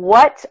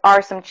 what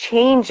are some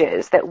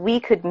changes that we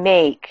could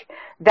make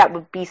that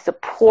would be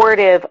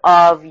supportive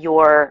of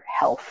your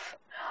health,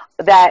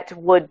 that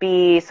would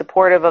be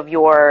supportive of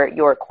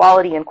your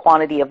quality and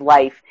quantity of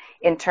life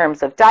in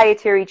terms of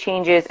dietary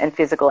changes and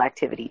physical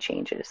activity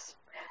changes.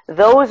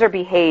 Those are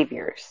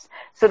behaviors.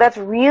 So that's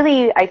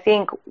really, I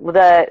think,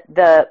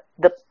 the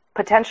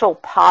potential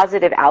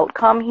positive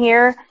outcome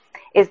here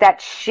is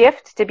that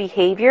shift to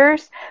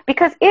behaviors,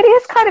 because it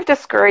is kind of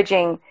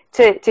discouraging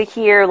to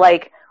hear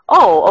like,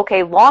 oh,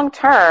 okay, long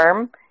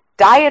term,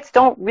 diets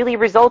don't really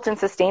result in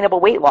sustainable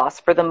weight loss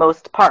for the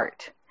most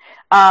part.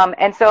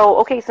 And so,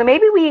 okay, so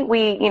maybe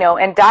we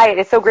and diet,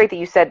 it's so great that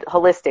you said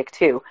holistic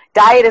too.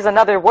 Diet is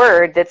another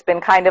word that's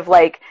been kind of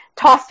like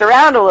tossed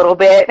around a little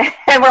bit,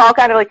 and we're all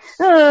kind of like,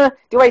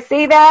 do I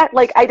say that?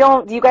 Like,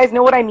 do you guys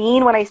know what I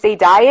mean when I say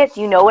diet?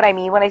 Do you know what I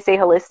mean when I say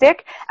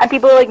holistic? And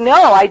people are like, no,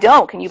 I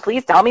don't. Can you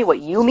please tell me what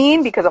you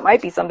mean? Because it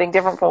might be something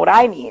different from what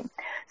I mean.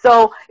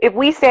 So if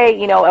we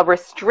say, a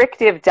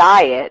restrictive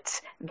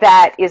diet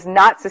that is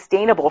not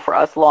sustainable for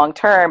us long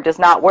term does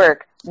not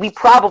work, we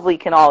probably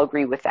can all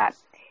agree with that.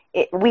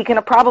 We can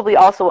probably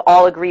also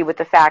all agree with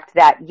the fact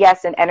that,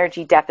 yes, an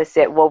energy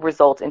deficit will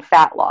result in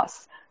fat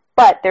loss.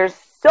 But there's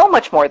so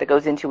much more that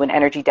goes into an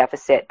energy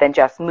deficit than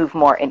just move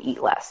more and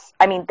eat less.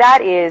 I mean,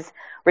 that is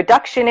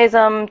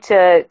reductionism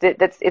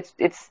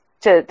it's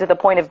to the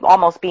point of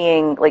almost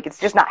being like, it's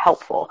just not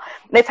helpful.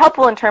 And it's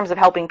helpful in terms of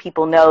helping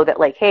people know that,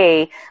 like,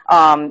 hey,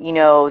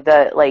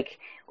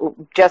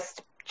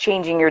 just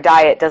changing your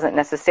diet doesn't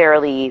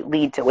necessarily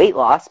lead to weight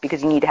loss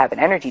because you need to have an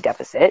energy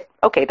deficit.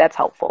 Okay, that's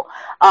helpful.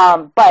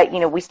 But,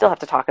 we still have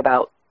to talk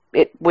about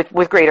it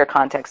with greater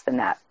context than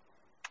that.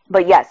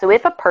 But yeah, so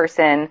if a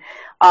person,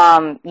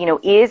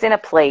 is in a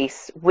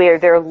place where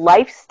their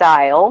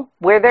lifestyle,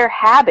 where their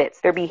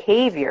habits, their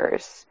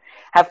behaviors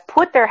have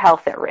put their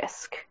health at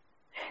risk,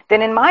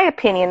 then in my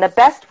opinion, the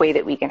best way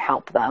that we can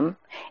help them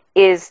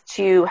is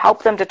to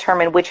help them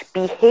determine which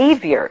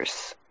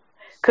behaviors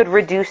could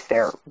reduce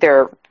their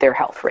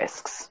health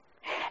risks.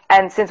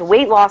 And since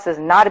weight loss is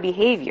not a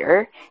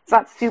behavior, it's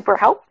not super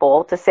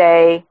helpful to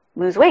say,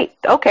 lose weight.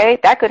 Okay,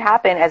 that could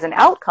happen as an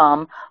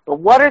outcome, but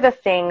what are the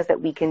things that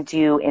we can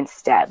do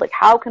instead? Like,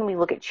 how can we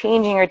look at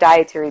changing your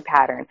dietary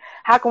pattern?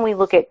 How can we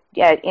look at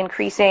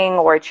increasing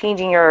or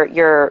changing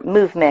your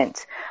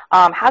movement?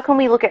 How can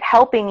we look at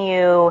helping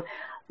you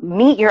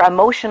meet your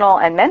emotional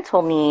and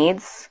mental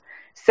needs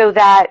so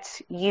that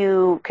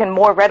you can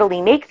more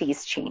readily make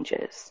these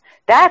changes?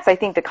 That's, I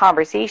think, the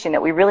conversation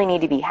that we really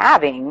need to be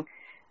having.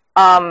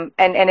 And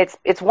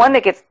it's one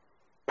that gets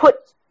put,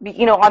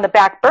 on the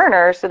back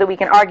burner so that we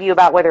can argue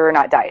about whether or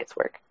not diets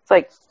work. It's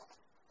like,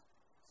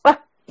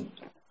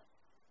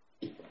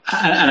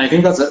 And I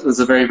think that's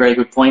a very, very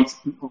good point,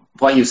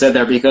 what you said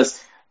there,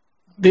 because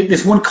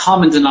there's one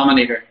common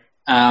denominator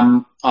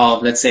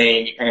of, let's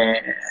say,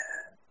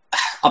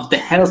 of the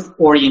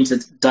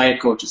health-oriented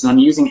diet coaches. And I'm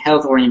using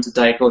health-oriented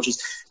diet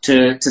coaches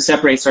to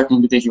separate certain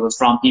individuals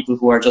from people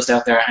who are just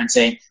out there and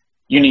saying,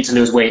 you need to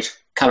lose weight,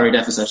 calorie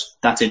deficit,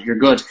 that's it, you're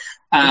good.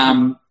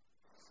 And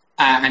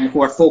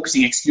who are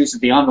focusing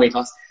exclusively on weight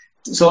loss.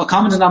 So a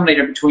common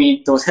denominator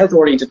between those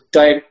health-oriented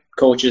diet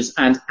coaches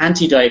and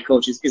anti-diet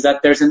coaches is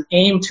that there's an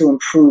aim to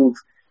improve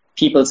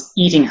people's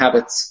eating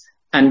habits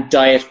and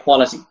diet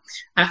quality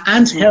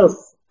and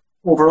health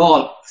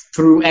overall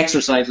through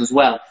exercise as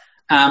well.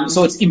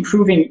 So it's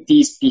improving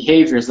these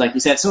behaviors, like you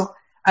said. So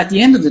at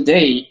the end of the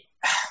day,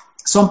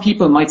 some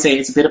people might say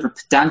it's a bit of a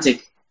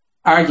pedantic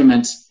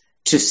argument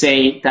to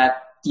say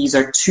that these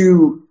are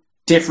two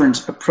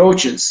different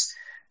approaches.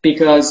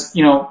 Because,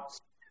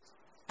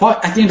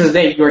 but at the end of the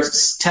day, you're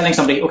telling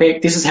somebody, okay,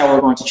 this is how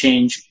we're going to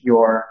change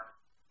your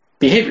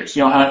behaviors,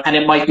 and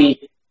it might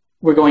be,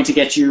 we're going to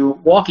get you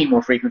walking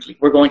more frequently.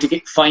 We're going to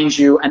find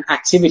you an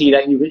activity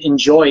that you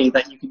enjoy,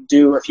 that you can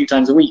do a few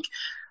times a week.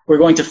 We're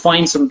going to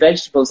find some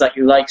vegetables that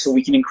you like so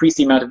we can increase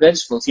the amount of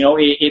vegetables.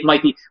 It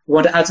might be, we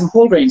want to add some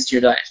whole grains to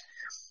your diet.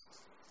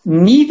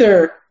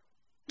 Neither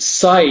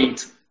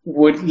side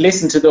would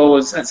listen to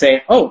those and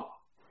say, oh,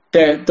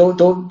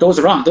 those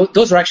are wrong.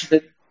 Those are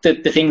actually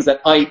the things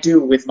that I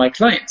do with my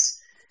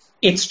clients.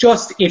 It's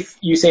just if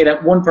you say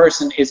that one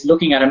person is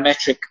looking at a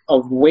metric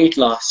of weight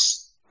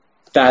loss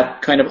that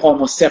kind of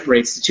almost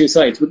separates the two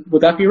sides.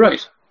 Would that be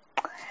right?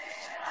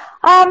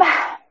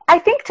 I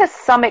think to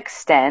some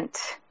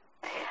extent.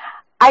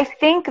 I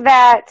think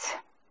that,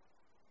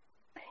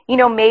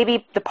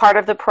 maybe the part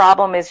of the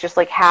problem is just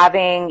like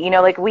having,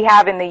 like we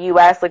have in the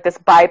US, like this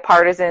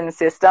bipartisan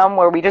system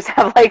where we just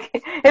have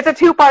it's a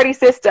two-party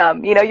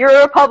system. You're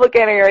a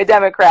Republican or you're a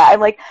Democrat.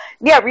 And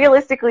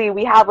realistically,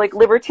 we have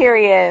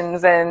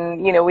libertarians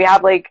and, we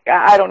have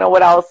I don't know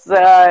what else,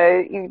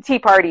 Tea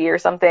Party or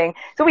something.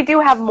 So we do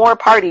have more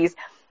parties.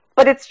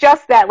 But it's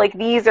just that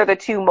these are the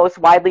two most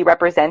widely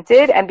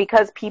represented. And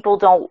because people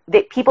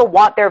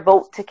want their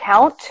vote to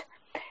count,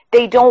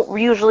 they don't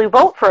usually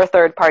vote for a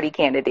third-party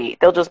candidate.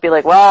 They'll just be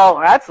like, well,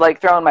 that's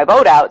throwing my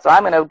vote out, so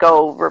I'm going to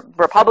go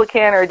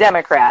Republican or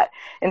Democrat.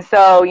 And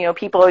so,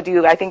 people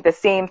do, I think, the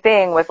same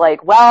thing with I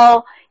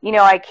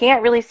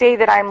can't really say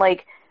that I'm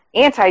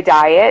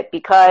anti-diet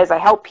because I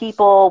help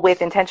people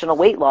with intentional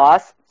weight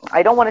loss.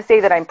 I don't want to say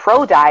that I'm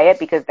pro-diet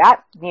because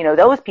that,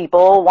 those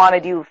people want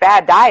to do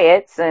fad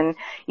diets and,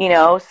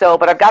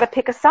 but I've got to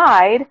pick a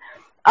side.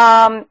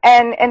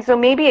 And so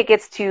maybe it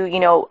gets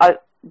to, a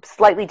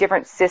slightly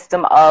different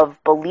system of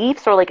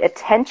beliefs or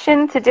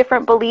attention to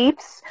different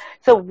beliefs.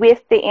 So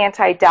with the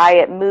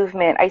anti-diet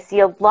movement, I see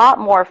a lot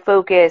more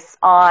focus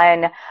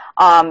on,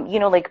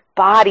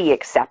 body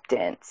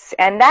acceptance.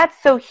 And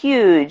that's so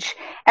huge.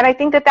 And I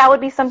think that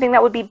would be something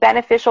that would be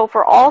beneficial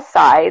for all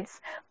sides.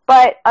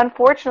 But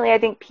unfortunately, I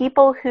think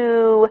people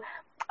who,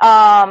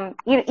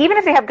 even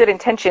if they have good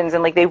intentions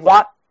and they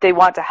want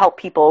to help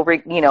people,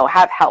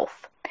 have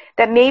health,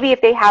 that maybe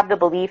if they have the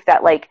belief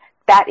that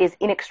that is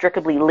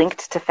inextricably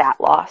linked to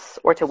fat loss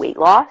or to weight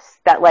loss,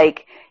 that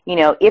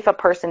if a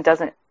person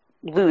doesn't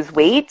lose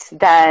weight,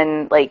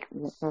 then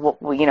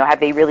have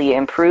they really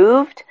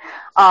improved?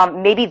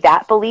 Maybe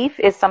that belief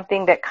is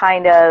something that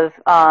kind of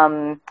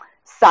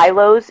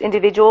silos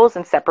individuals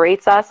and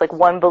separates us.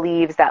 One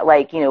believes that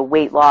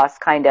weight loss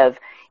kind of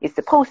is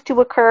supposed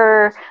to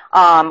occur,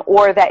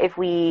 or that if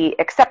we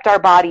accept our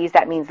bodies,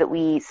 that means that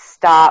we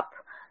stop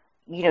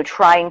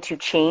trying to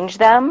change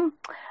them.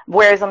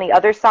 Whereas on the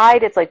other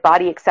side, it's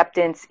body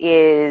acceptance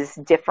is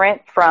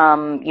different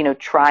from,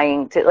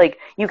 trying to,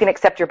 you can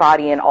accept your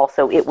body and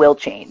also it will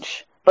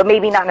change, but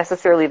maybe not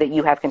necessarily that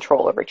you have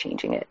control over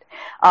changing it.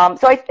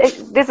 So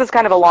this is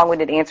kind of a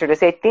long-winded answer to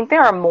say, I think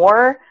there are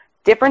more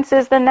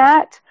differences than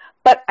that,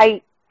 but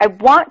I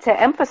want to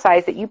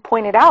emphasize that you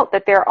pointed out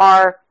that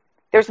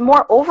there's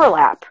more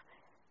overlap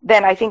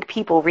than I think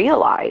people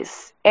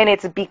realize. And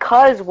it's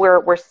because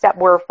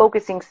we're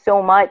focusing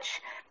so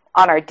much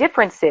on our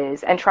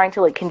differences and trying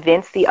to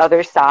convince the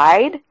other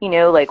side,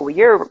 well,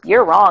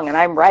 you're wrong and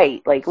I'm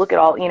right. Look at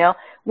all,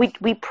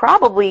 we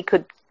probably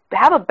could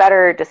have a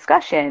better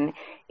discussion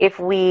if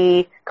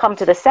we come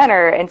to the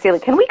center and say,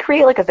 like, can we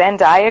create like a Venn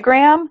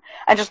diagram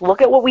and just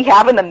look at what we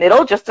have in the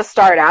middle just to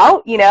start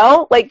out,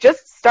 like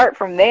just start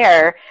from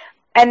there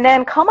and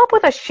then come up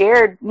with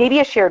maybe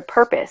a shared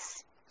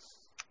purpose.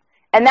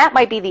 And that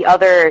might be the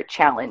other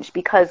challenge,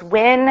 because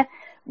when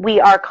we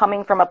are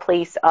coming from a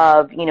place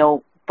of,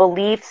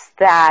 beliefs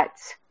that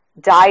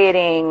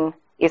dieting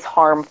is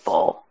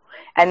harmful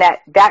and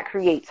that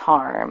creates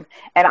harm,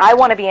 and I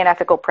want to be an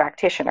ethical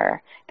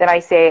practitioner, then I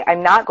say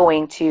I'm not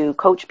going to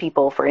coach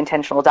people for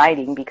intentional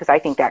dieting because I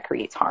think that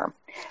creates harm.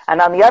 And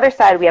on the other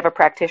side, we have a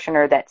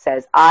practitioner that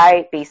says,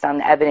 based on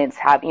the evidence,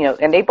 have,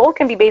 and they both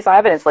can be based on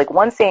evidence. Like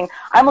one saying,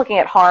 I'm looking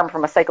at harm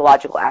from a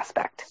psychological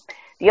aspect.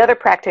 The other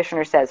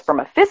practitioner says, from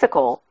a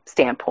physical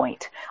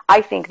standpoint,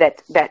 I think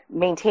that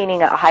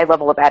maintaining a high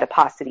level of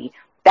adiposity,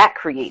 that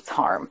creates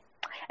harm.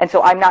 And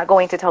so I'm not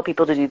going to tell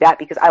people to do that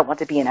because I want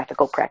to be an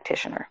ethical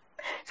practitioner.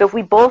 So if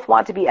we both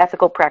want to be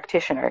ethical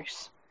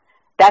practitioners,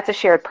 that's a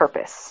shared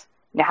purpose.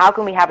 Now, how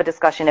can we have a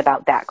discussion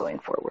about that going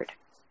forward?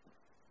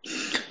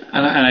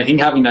 And I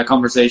think having that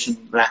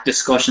conversation, that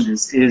discussion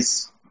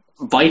is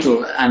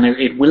vital, and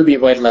it will be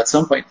vital at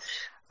some point.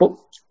 But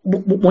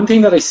one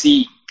thing that I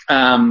see,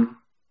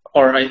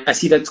 I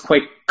see that's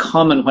quite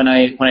common when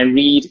I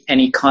read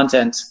any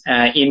content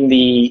in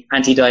the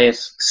anti-diet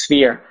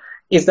sphere,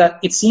 is that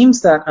it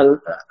seems that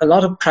a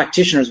lot of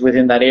practitioners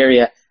within that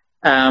area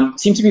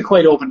seem to be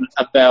quite open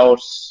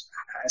about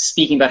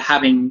speaking about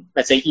having,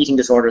 let's say, eating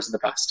disorders in the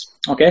past.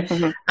 Okay,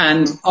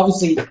 and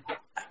obviously,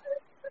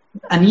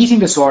 an eating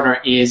disorder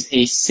is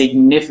a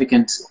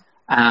significant,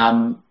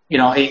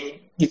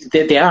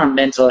 they are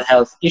mental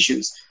health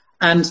issues,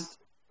 and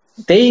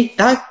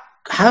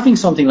having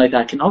something like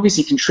that can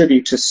obviously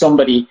contribute to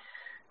somebody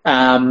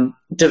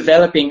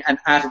developing an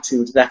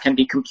attitude that can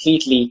be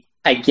completely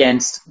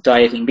against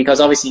dieting,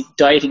 because obviously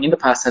dieting in the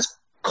past has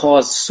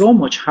caused so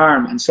much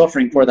harm and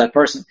suffering for that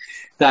person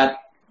that,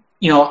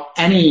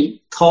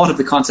 any thought of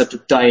the concept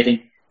of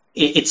dieting,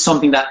 it's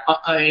something that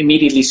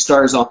immediately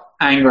stirs up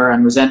anger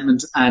and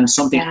resentment and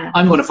something,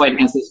 I'm going to fight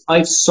against this.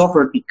 I've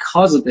suffered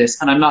because of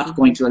this, and I'm not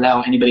going to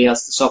allow anybody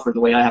else to suffer the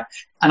way I have.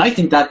 And I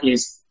think that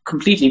is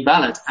completely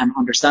valid and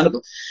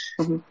understandable.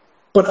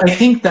 But I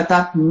think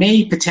that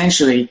may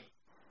potentially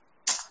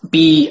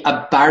be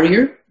a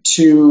barrier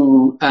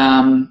to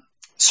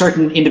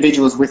certain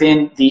individuals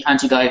within the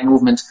anti-diet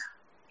movement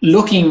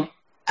looking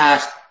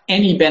at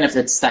any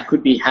benefits that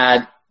could be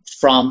had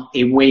from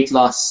a weight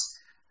loss,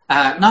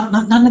 and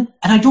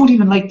I don't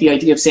even like the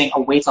idea of saying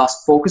a weight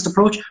loss focused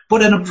approach,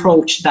 but an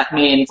approach that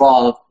may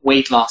involve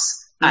weight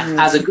loss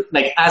as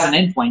an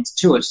endpoint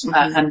to it.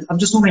 And I'm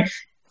just wondering,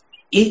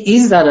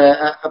 is that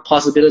a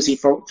possibility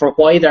for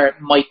why there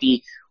might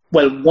be,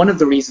 one of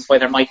the reasons why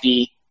there might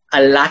be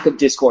a lack of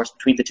discourse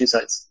between the two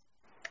sides?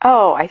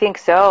 Oh, I think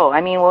so.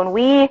 I mean, when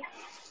we,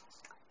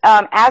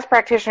 as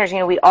practitioners,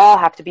 we all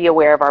have to be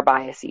aware of our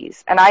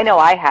biases. And I know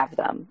I have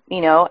them,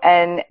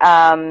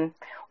 and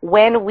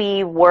when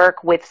we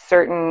work with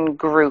certain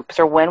groups,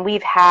 or when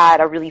we've had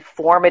a really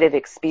formative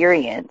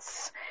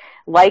experience,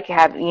 like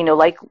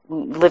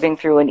living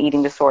through an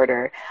eating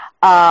disorder,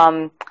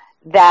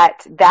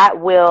 that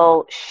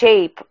will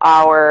shape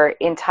our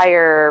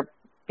entire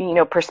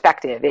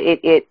perspective.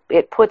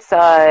 It puts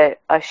a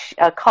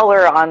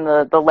color on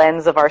the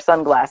lens of our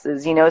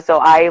sunglasses, so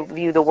I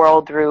view the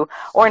world through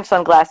orange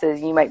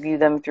sunglasses, you might view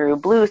them through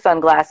blue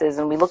sunglasses,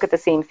 and we look at the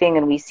same thing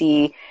and we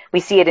see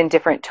it in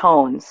different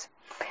tones.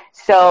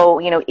 So,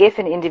 if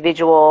an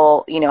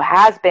individual,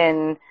 has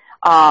been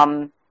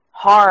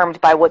harmed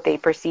by what they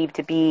perceive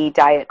to be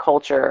diet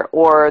culture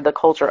or the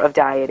culture of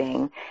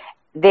dieting,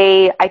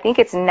 I think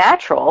it's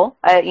natural,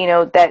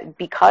 that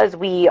because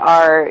we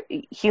are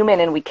human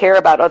and we care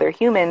about other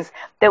humans,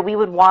 that we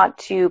would want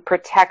to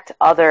protect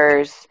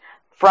others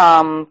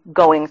from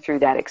going through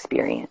that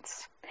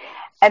experience.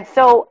 And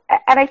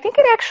I think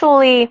it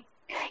actually,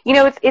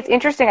 it's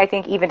interesting, I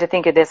think, even to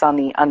think of this on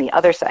the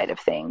other side of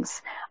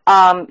things.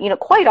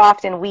 Quite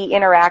often we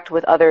interact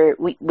with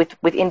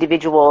with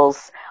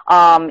individuals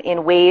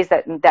in ways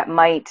that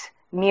might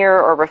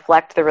mirror or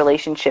reflect the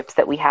relationships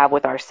that we have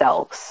with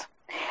ourselves.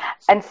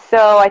 And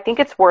so I think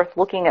it's worth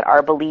looking at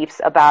our beliefs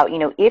about,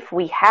 if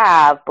we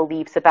have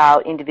beliefs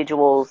about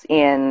individuals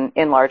in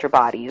larger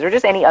bodies or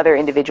just any other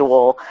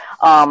individual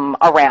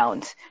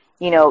around,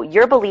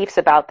 your beliefs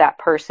about that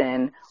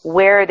person,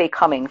 where are they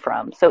coming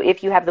from? So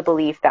if you have the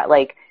belief that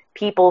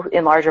people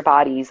in larger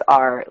bodies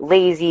are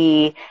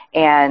lazy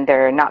and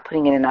they're not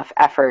putting in enough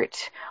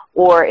effort,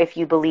 or if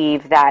you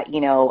believe that,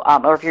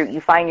 or if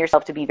you find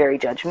yourself to be very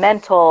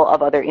judgmental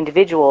of other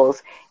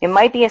individuals, it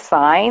might be a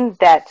sign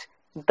that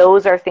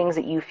those are things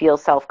that you feel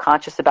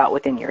self-conscious about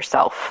within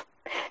yourself.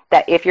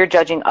 That if you're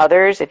judging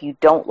others, if you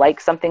don't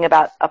like something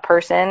about a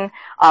person,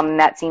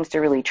 that seems to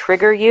really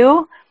trigger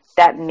you,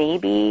 that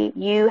maybe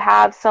you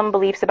have some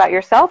beliefs about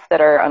yourself that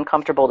are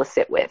uncomfortable to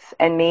sit with.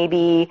 And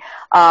maybe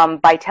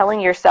by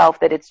telling yourself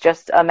that it's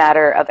just a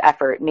matter of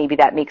effort, maybe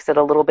that makes it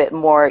a little bit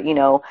more,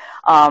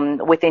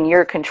 within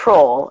your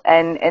control.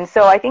 And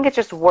so I think it's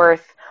just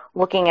worth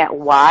looking at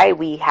why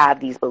we have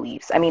these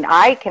beliefs. I mean,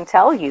 I can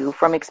tell you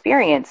from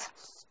experience,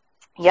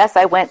 yes,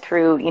 I went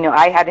through,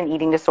 I had an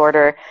eating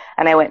disorder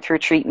and I went through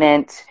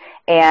treatment,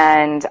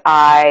 and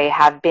I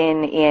have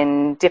been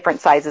in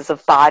different sizes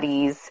of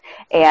bodies,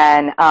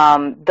 and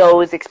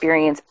those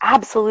experiences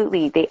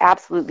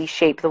absolutely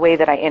shape the way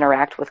that I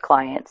interact with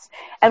clients.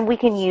 And we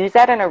can use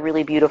that in a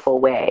really beautiful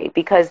way,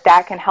 because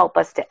that can help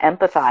us to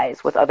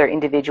empathize with other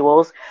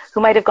individuals who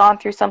might have gone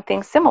through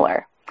something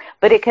similar.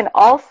 But it can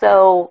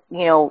also,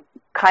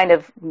 kind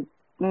of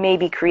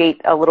maybe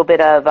create a little bit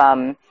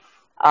of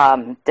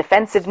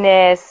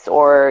defensiveness,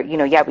 or,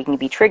 we can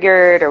be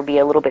triggered or be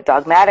a little bit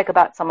dogmatic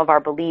about some of our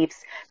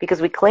beliefs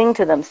because we cling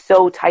to them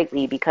so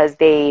tightly because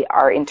they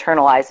are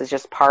internalized as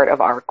just part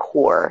of our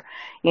core.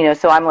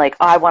 So I'm like,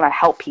 I want to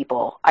help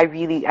people.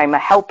 I'm a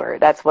helper.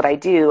 That's what I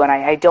do. And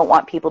I don't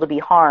want people to be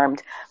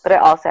harmed, but I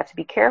also have to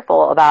be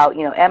careful about,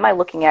 am I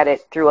looking at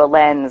it through a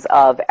lens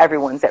of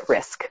everyone's at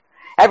risk?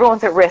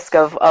 Everyone's at risk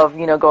of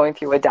going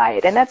through a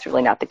diet, and that's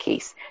really not the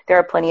case. There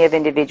are plenty of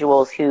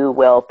individuals who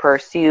will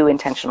pursue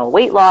intentional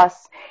weight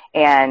loss,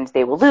 and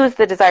they will lose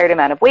the desired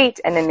amount of weight,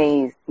 and then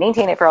they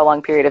maintain it for a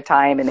long period of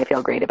time, and they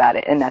feel great about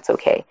it, and that's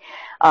okay.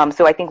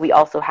 So I think we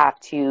also have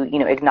to,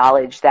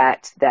 acknowledge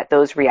that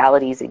those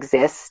realities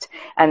exist,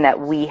 and that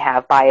we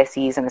have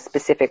biases and a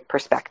specific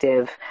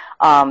perspective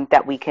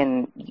that we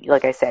can,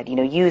 like I said,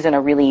 use in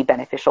a really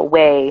beneficial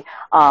way,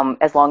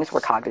 as long as we're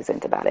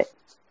cognizant about it.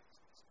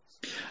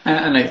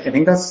 And I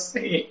think that's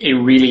a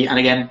really, and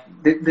again,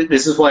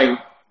 this is why,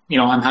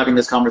 I'm having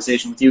this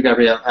conversation with you,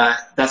 Gabrielle.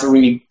 That's a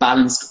really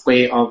balanced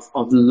way of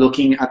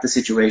looking at the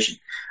situation,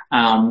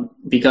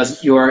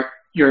 because you're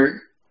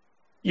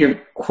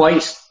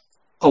quite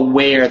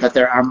aware that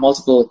there are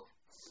multiple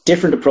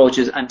different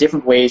approaches and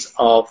different ways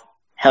of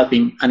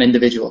helping an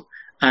individual,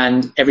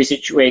 and every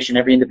situation,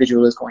 every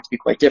individual is going to be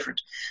quite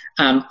different.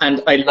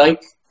 And I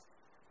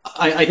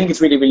think it's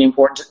really, really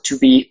important to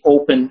be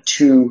open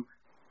to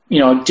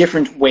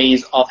different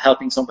ways of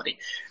helping somebody.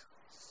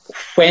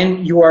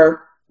 When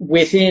you're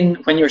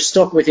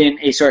stuck within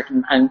a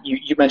certain, and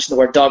you mentioned the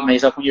word dogma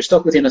yourself, when you're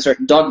stuck within a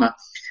certain dogma,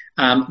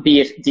 be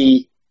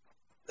it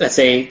let's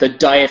say the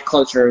diet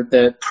culture,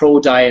 the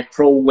pro-diet,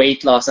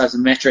 pro-weight loss as a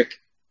metric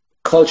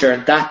culture,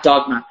 that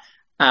dogma,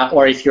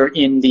 or if you're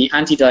in the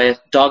anti-diet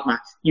dogma,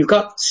 you've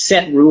got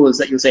set rules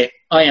that you'll say,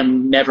 I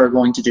am never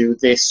going to do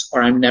this,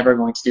 or I'm never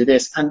going to do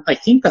this. And I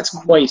think that's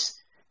quite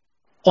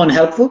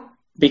unhelpful,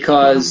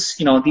 because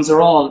these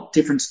are all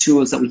different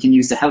tools that we can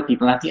use to help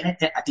people. At the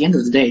end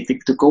of the day,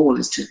 the goal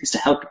is to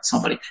help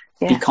somebody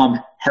become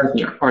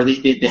healthier, or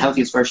the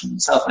healthiest version of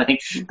themselves. And I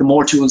think the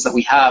more tools that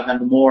we have and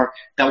the more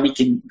that we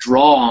can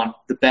draw on,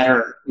 the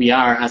better we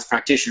are as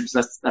practitioners.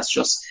 That's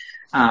just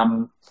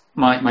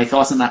my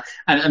thoughts on that.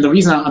 And the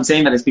reason I'm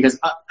saying that is because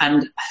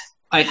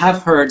I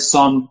have heard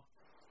some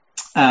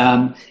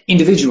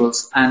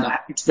individuals, and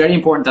it's very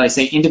important that I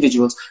say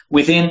individuals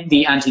within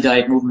the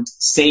anti-diet movement,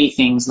 say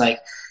things like,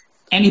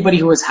 anybody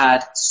who has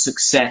had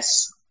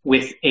success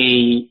with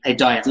a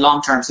diet,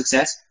 long-term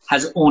success,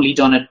 has only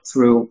done it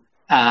through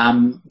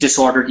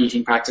disordered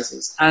eating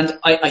practices. And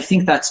I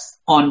think that's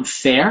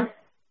unfair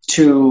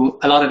to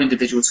a lot of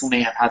individuals who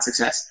may have had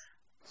success.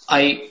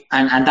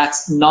 And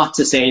that's not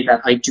to say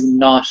that I do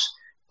not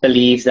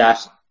believe that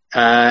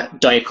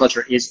diet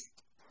culture is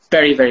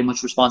very, very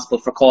much responsible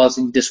for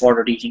causing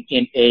disordered eating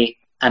in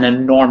an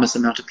enormous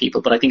amount of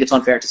people. But I think it's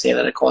unfair to say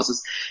that it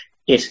causes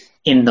it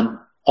in them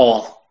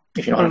all,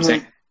 if you know what I'm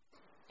saying.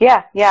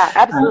 Yeah,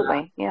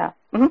 absolutely.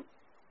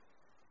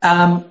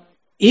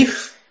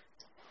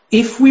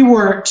 If we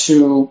were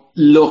to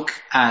look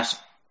at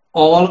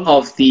all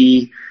of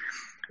the,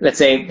 let's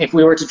say, if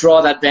we were to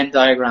draw that Venn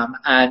diagram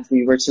and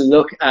we were to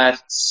look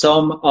at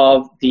some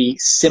of the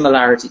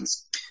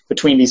similarities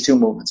between these two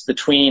movements,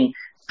 between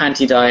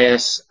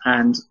anti-diet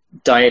and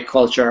diet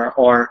culture,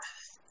 or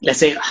let's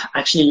say,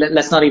 actually,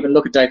 let's not even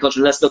look at diet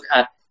culture, let's look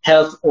at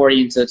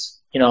health-oriented,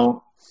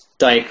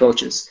 diet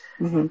coaches.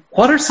 Mm-hmm.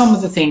 What are some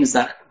of the things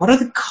what's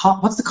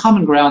the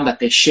common ground that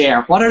they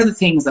share? What are the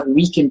things that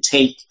we can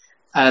take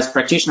as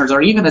practitioners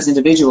or even as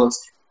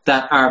individuals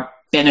that are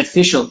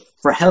beneficial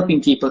for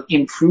helping people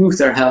improve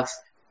their health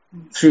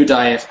through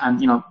diet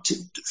and,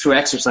 through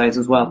exercise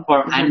as well,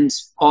 and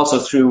also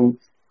through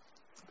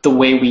the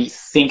way we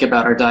think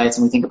about our diets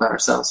and we think about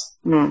ourselves?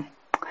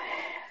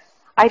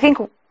 I think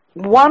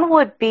one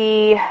would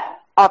be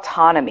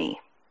autonomy.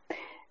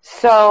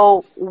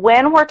 So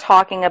when we're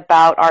talking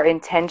about our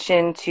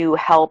intention to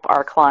help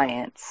our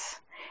clients,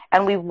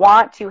 and we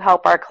want to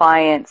help our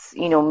clients,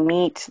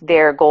 meet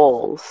their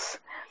goals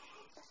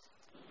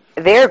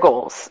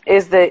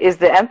is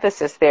the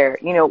emphasis there.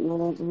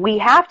 We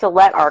have to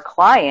let our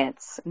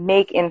clients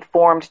make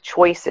informed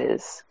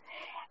choices.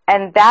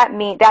 And that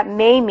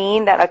may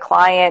mean that a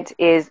client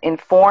is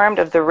informed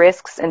of the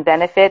risks and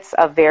benefits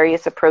of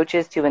various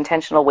approaches to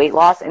intentional weight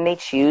loss, and they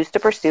choose to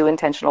pursue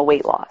intentional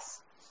weight loss.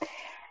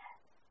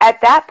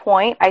 At that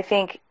point, I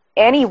think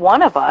any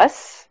one of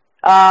us,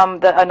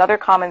 another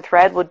common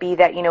thread would be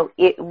that,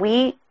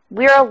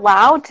 we're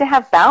allowed to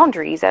have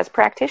boundaries as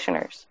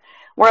practitioners.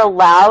 We're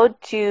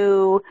allowed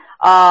to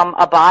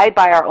abide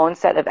by our own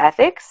set of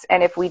ethics.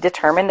 And if we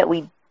determine that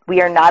we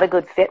are not a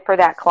good fit for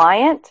that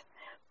client,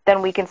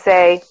 then we can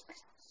say,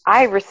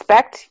 I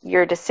respect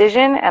your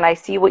decision and I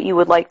see what you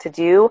would like to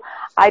do.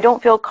 I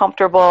don't feel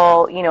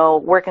comfortable,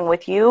 working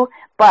with you,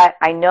 but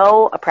I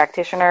know a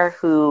practitioner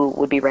who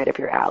would be right up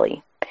your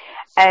alley.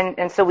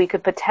 And so we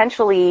could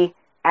potentially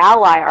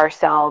ally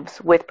ourselves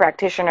with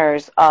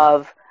practitioners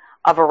of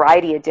a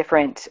variety of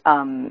different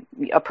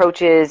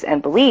approaches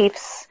and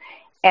beliefs,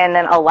 and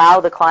then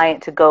allow the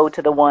client to go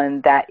to the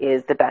one that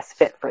is the best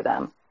fit for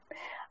them.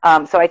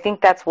 So I think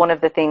that's one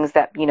of the things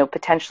that,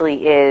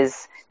 potentially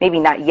is maybe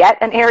not yet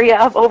an area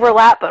of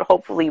overlap, but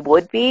hopefully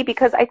would be,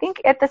 because I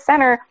think at the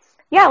center,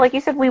 yeah, like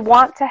you said, we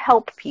want to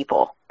help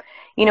people.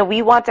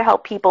 We want to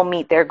help people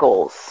meet their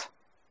goals.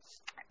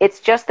 It's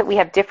just that we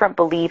have different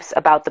beliefs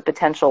about the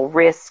potential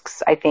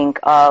risks, I think,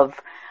 of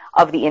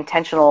the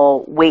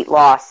intentional weight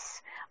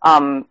loss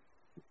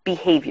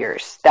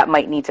behaviors that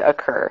might need to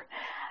occur.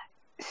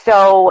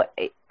 So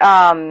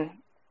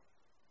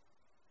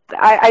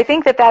I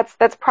think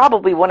that's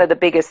probably one of the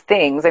biggest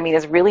things.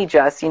 Is really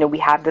just, we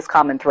have this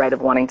common thread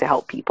of wanting to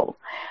help people.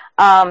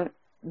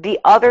 The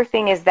other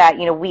thing is that,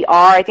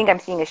 I think I'm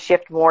seeing a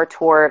shift more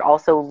toward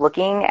also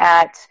looking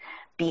at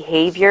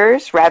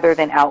behaviors rather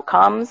than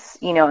outcomes,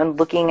 and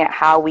looking at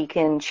how we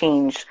can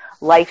change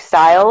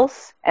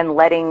lifestyles and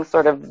letting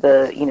sort of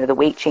the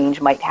weight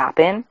change might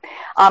happen.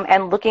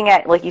 And looking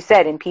at, like you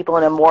said, in people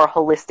in a more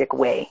holistic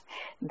way.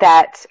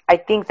 That I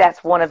think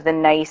that's one of the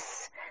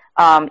nice,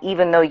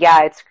 even though,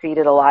 it's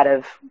created a lot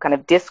of kind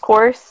of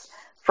discourse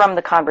from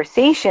the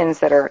conversations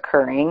that are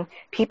occurring,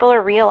 people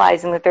are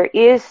realizing that there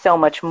is so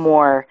much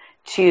more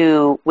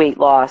to weight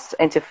loss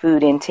and to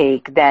food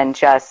intake than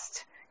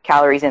just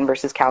calories in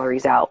versus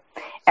calories out.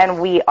 And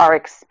we are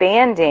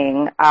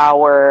expanding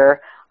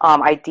our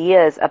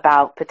ideas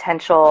about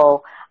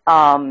potential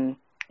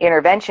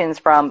interventions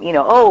from,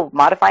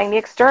 modifying the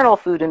external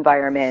food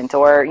environment,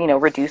 or,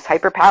 reduce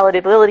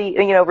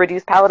hyperpalatability,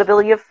 reduce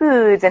palatability of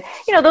foods. And,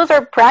 those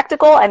are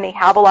practical and they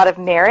have a lot of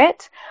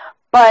merit.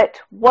 But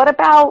what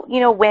about,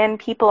 when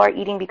people are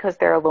eating because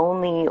they're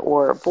lonely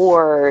or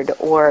bored,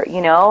 or,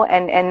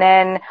 and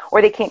then,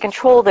 or they can't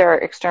control their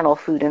external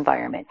food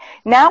environment?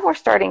 Now we're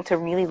starting to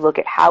really look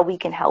at how we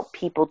can help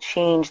people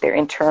change their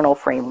internal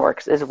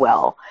frameworks as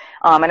well.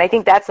 And I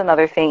think that's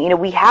another thing,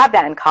 we have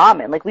that in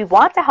common. Like, we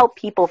want to help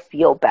people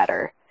feel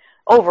better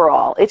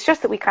overall. It's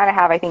just that we kind of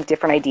have, I think,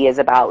 different ideas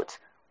about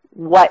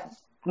what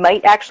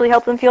might actually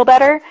help them feel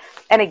better.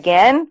 And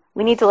again,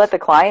 we need to let the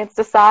clients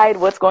decide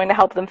what's going to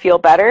help them feel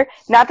better.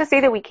 Not to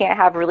say that we can't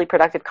have really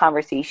productive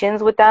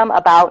conversations with them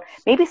about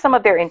maybe some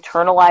of their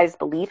internalized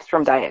beliefs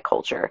from diet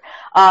culture.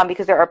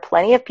 Because there are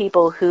plenty of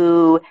people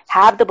who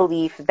have the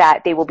belief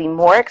that they will be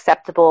more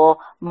acceptable,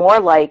 more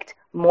liked,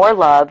 more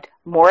loved,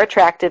 more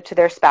attractive to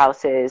their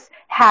spouses,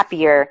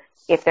 happier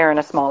if they're in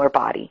a smaller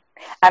body.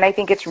 And I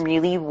think it's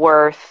really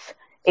worth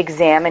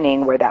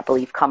examining where that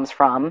belief comes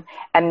from,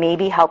 and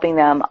maybe helping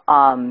them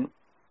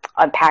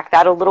unpack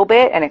that a little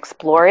bit and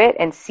explore it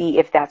and see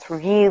if that's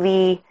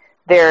really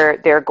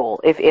their goal.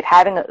 If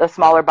having a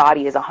smaller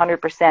body is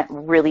 100%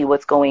 really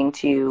what's going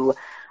to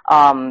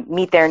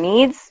meet their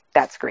needs,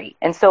 that's great.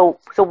 And so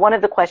one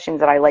of the questions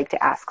that I like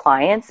to ask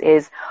clients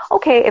is,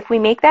 okay, if we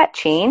make that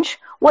change,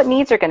 what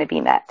needs are going to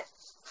be met?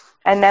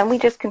 And then we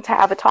just can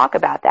have a talk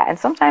about that. And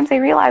sometimes they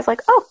realize,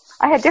 like, oh,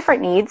 I had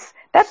different needs.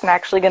 That's not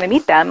actually going to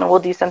meet them, and we'll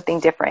do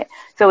something different.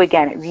 So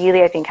again, it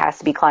really, I think, has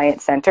to be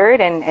client-centered,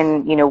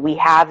 and we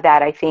have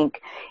that, I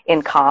think,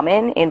 in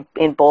common in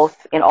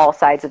all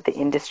sides of the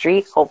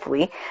industry,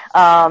 hopefully,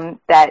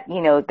 that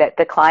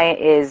the client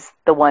is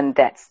the one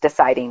that's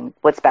deciding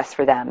what's best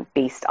for them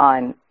based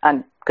on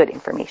good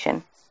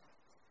information.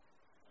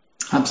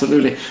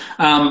 Absolutely.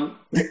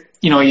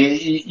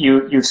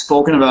 You've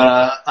spoken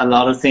about a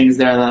lot of things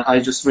there that I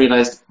just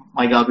realized,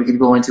 my God, we could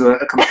go into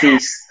a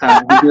complete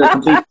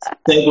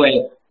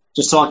segue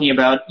just talking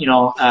about,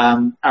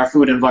 our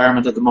food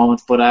environment at the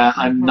moment, but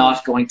I'm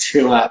not going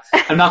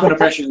to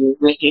pressure you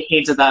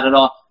into that at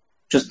all.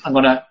 I'm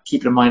going to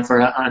keep it in mind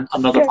for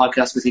another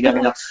podcast with you,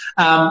 Gabrielle.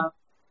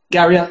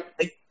 Gabrielle,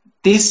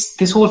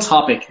 this whole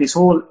topic, this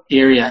whole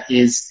area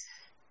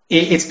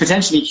it's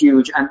potentially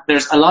huge, and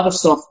there's a lot of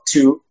stuff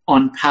to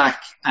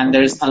unpack, and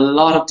there's a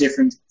lot of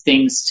different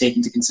things to take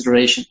into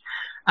consideration.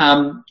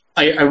 I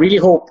really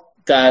hope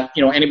that,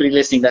 anybody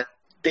listening, that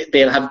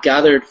they'll have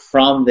gathered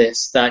from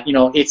this that,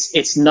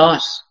 it's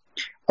not,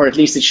 or at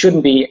least it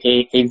shouldn't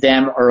be a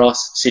them or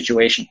us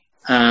situation.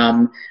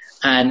 And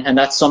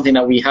that's something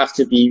that we have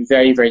to be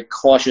very, very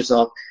cautious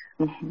of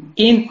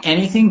in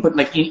anything, but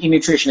like in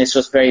nutrition, it's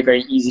just very,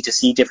 very easy to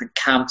see different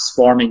camps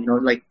forming,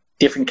 like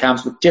different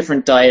camps with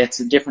different diets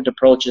and different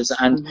approaches.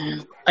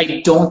 And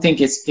I don't think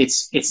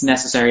it's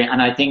necessary.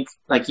 And I think,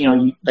 like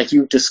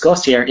you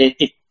discussed here,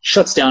 it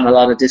shuts down a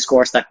lot of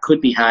discourse that could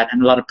be had,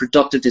 and a lot of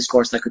productive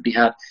discourse that could be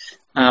had,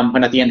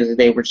 when at the end of the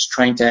day we're just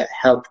trying to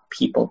help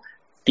people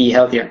be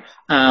healthier.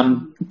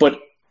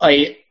 But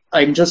I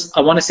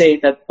I want to say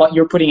that what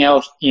you're putting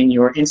out in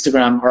your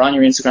Instagram or on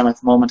your Instagram at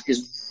the moment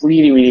is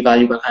really, really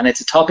valuable. And it's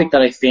a topic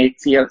that I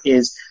feel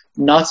is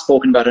not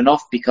spoken about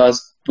enough,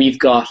 because we've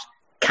got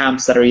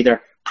camps that are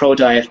either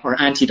pro-diet or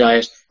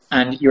anti-diet,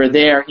 and you're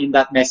there in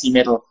that messy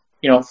middle,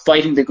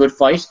 fighting the good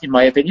fight, in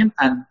my opinion.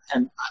 And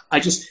I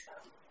just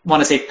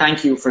want to say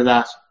thank you for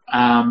that.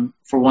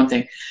 For one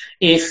thing,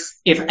 if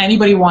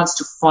anybody wants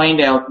to find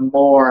out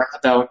more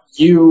about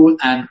you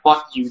and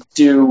what you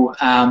do,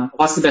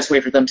 what's the best way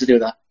for them to do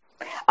that?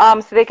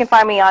 So they can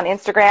find me on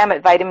Instagram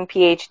at Vitamin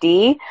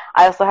PhD.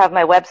 I also have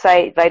my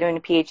website,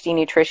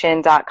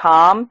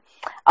 vitaminphdnutrition.com.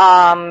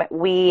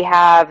 We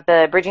have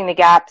the Bridging the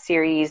Gap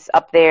series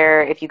up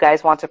there if you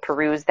guys want to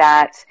peruse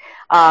that.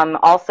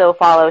 Also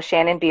follow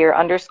Shannon Beer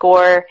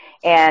 _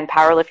 and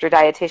Powerlifter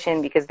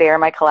Dietitian, because they are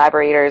my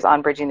collaborators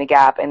on Bridging the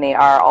Gap, and they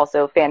are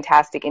also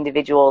fantastic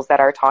individuals that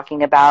are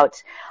talking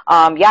about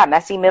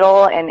messy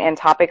middle and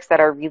topics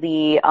that are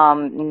really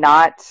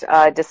not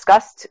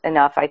discussed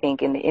enough, I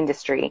think, in the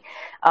industry.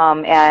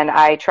 And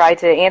I try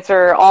to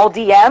answer all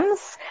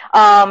DMs,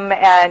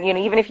 and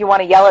even if you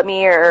want to yell at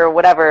me or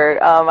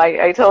whatever,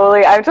 I'm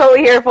totally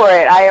here for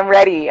it. I am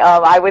ready.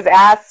 I was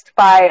asked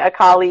by a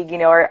colleague,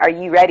 are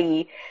you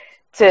ready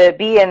to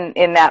be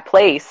in that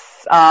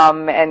place,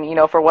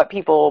 and for what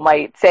people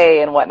might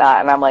say and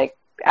whatnot? And I'm like,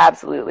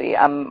 absolutely.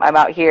 I'm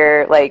out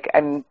here, like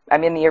I'm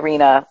in the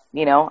arena.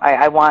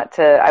 I want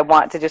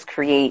to just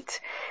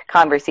create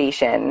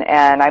conversation,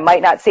 and I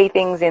might not say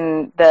things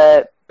in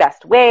the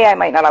best way. I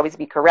might not always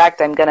be correct.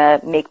 I'm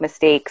gonna make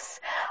mistakes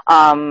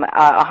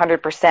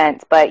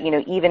 100%. But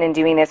even in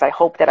doing this, I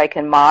hope that I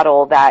can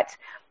model that.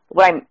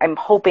 What I'm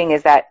hoping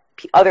is that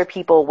other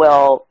people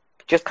will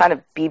just kind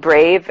of be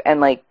brave and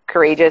like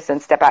courageous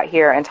and step out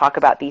here and talk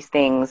about these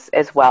things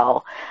as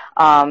well.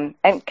 And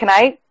can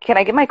I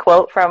give my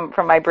quote from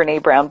my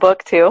Brene Brown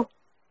book too?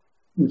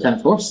 You can,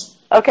 of course.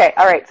 Okay.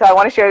 All right. So I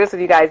want to share this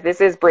with you guys.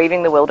 This is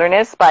Braving the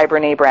Wilderness by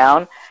Brene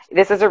Brown.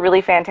 This is a really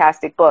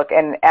fantastic book.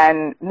 And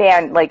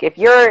man, like if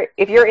you're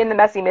in the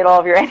messy middle,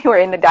 if you're anywhere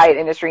in the diet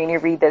industry and you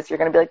read this, you're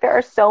going to be like, there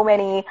are so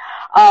many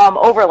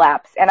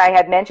overlaps. And I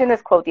had mentioned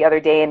this quote the other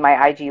day in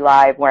my IG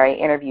Live where I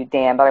interviewed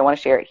Dan, but I want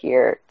to share it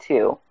here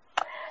too.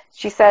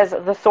 She says,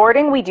 the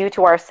sorting we do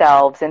to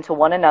ourselves and to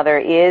one another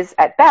is,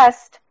 at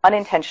best,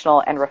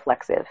 unintentional and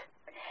reflexive.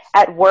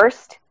 At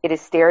worst, it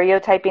is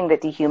stereotyping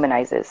that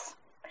dehumanizes.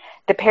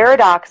 The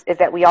paradox is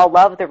that we all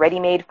love the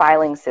ready-made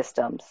filing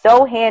system,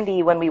 so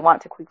handy when we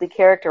want to quickly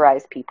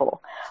characterize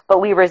people, but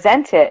we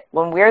resent it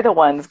when we're the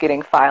ones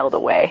getting filed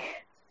away.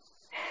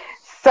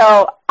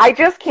 So I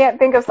just can't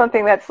think of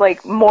something that's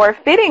like more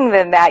fitting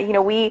than that.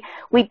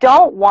 We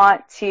don't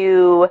want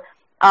to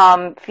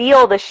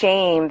feel the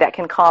shame that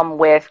can come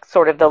with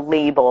sort of the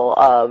label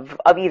of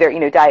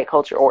either, diet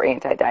culture or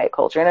anti-diet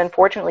culture. And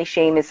unfortunately,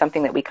 shame is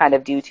something that we kind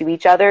of do to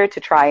each other to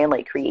try and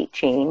like create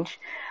change.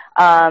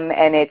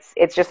 And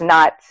it's just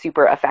not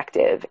super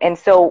effective. And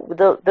so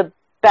the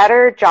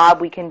better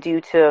job we can do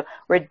to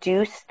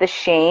reduce the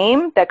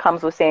shame that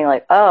comes with saying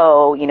like,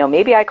 oh,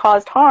 maybe I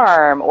caused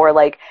harm, or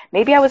like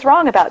maybe I was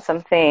wrong about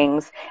some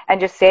things, and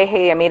just say,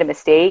 hey, I made a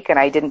mistake and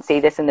I didn't say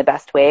this in the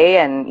best way.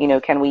 And,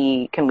 can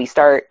we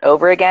start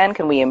over again?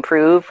 Can we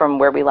improve from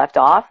where we left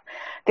off?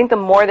 I think the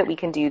more that we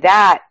can do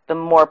that, the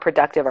more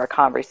productive our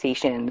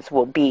conversations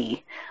will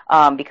be,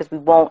 because we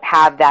won't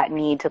have that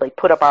need to like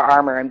put up our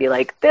armor and be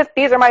like,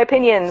 these are my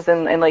opinions,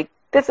 and like,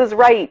 this is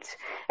right,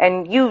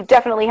 and you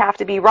definitely have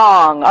to be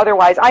wrong.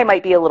 Otherwise, I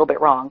might be a little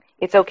bit wrong.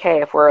 It's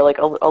okay if we're like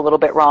a little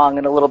bit wrong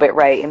and a little bit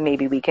right, and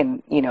maybe we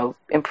can,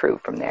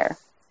 improve from there.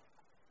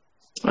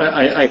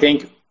 I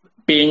think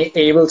being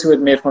able to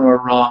admit when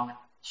we're wrong,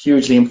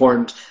 hugely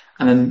important,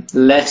 and then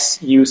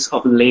less use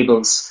of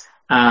labels,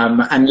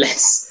 and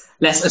less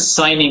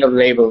assigning of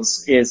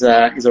labels is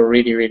a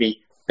really, really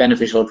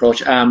beneficial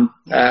approach.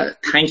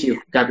 Thank you,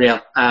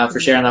 Gabrielle, for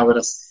sharing that with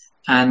us.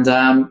 And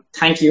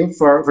thank you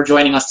for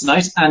joining us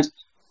tonight. And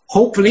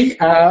hopefully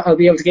I'll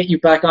be able to get you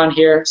back on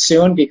here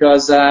soon,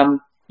 because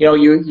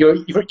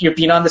you've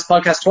been on this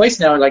podcast twice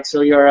now, like,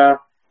 so you're a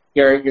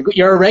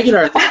regular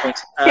at this point.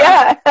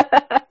 Yeah.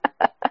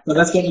 So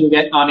let's get you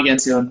on again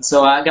soon.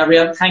 So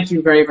Gabrielle, thank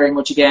you very, very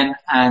much again,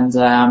 and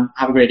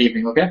have a great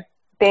evening. Okay.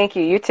 Thank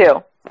you. You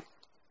too.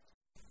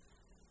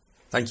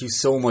 Thank you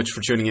so much for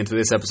tuning into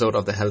this episode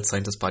of the Health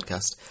Scientist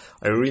Podcast.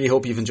 I really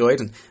hope you've enjoyed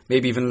and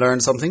maybe even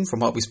learned something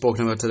from what we've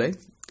spoken about today.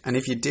 And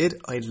if you did,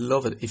 I'd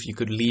love it if you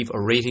could leave a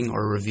rating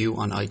or a review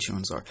on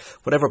iTunes or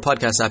whatever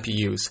podcast app you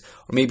use,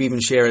 or maybe even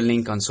share a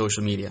link on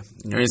social media,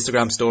 in your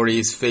Instagram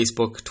stories,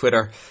 Facebook,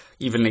 Twitter,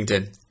 even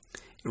LinkedIn. It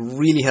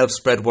really helps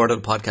spread word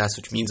of the podcast,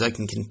 which means I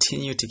can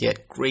continue to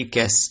get great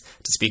guests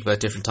to speak about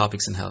different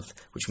topics in health,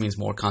 which means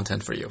more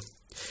content for you.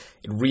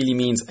 It really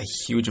means a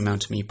huge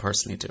amount to me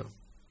personally too.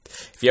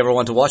 If you ever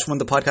want to watch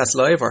one of the podcasts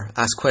live or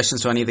ask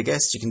questions to any of the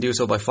guests, you can do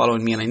so by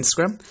following me on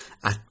Instagram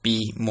at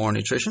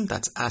 @BeMoreNutrition.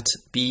 That's at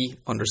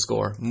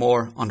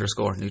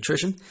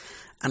 @B_more_nutrition.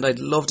 And I'd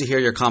love to hear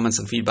your comments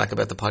and feedback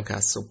about the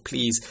podcast. So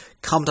please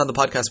comment on the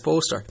podcast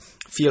post or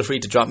feel free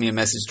to drop me a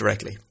message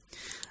directly.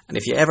 And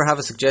if you ever have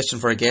a suggestion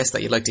for a guest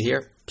that you'd like to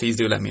hear, please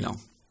do let me know.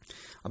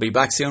 I'll be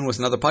back soon with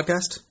another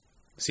podcast.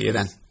 See you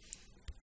then.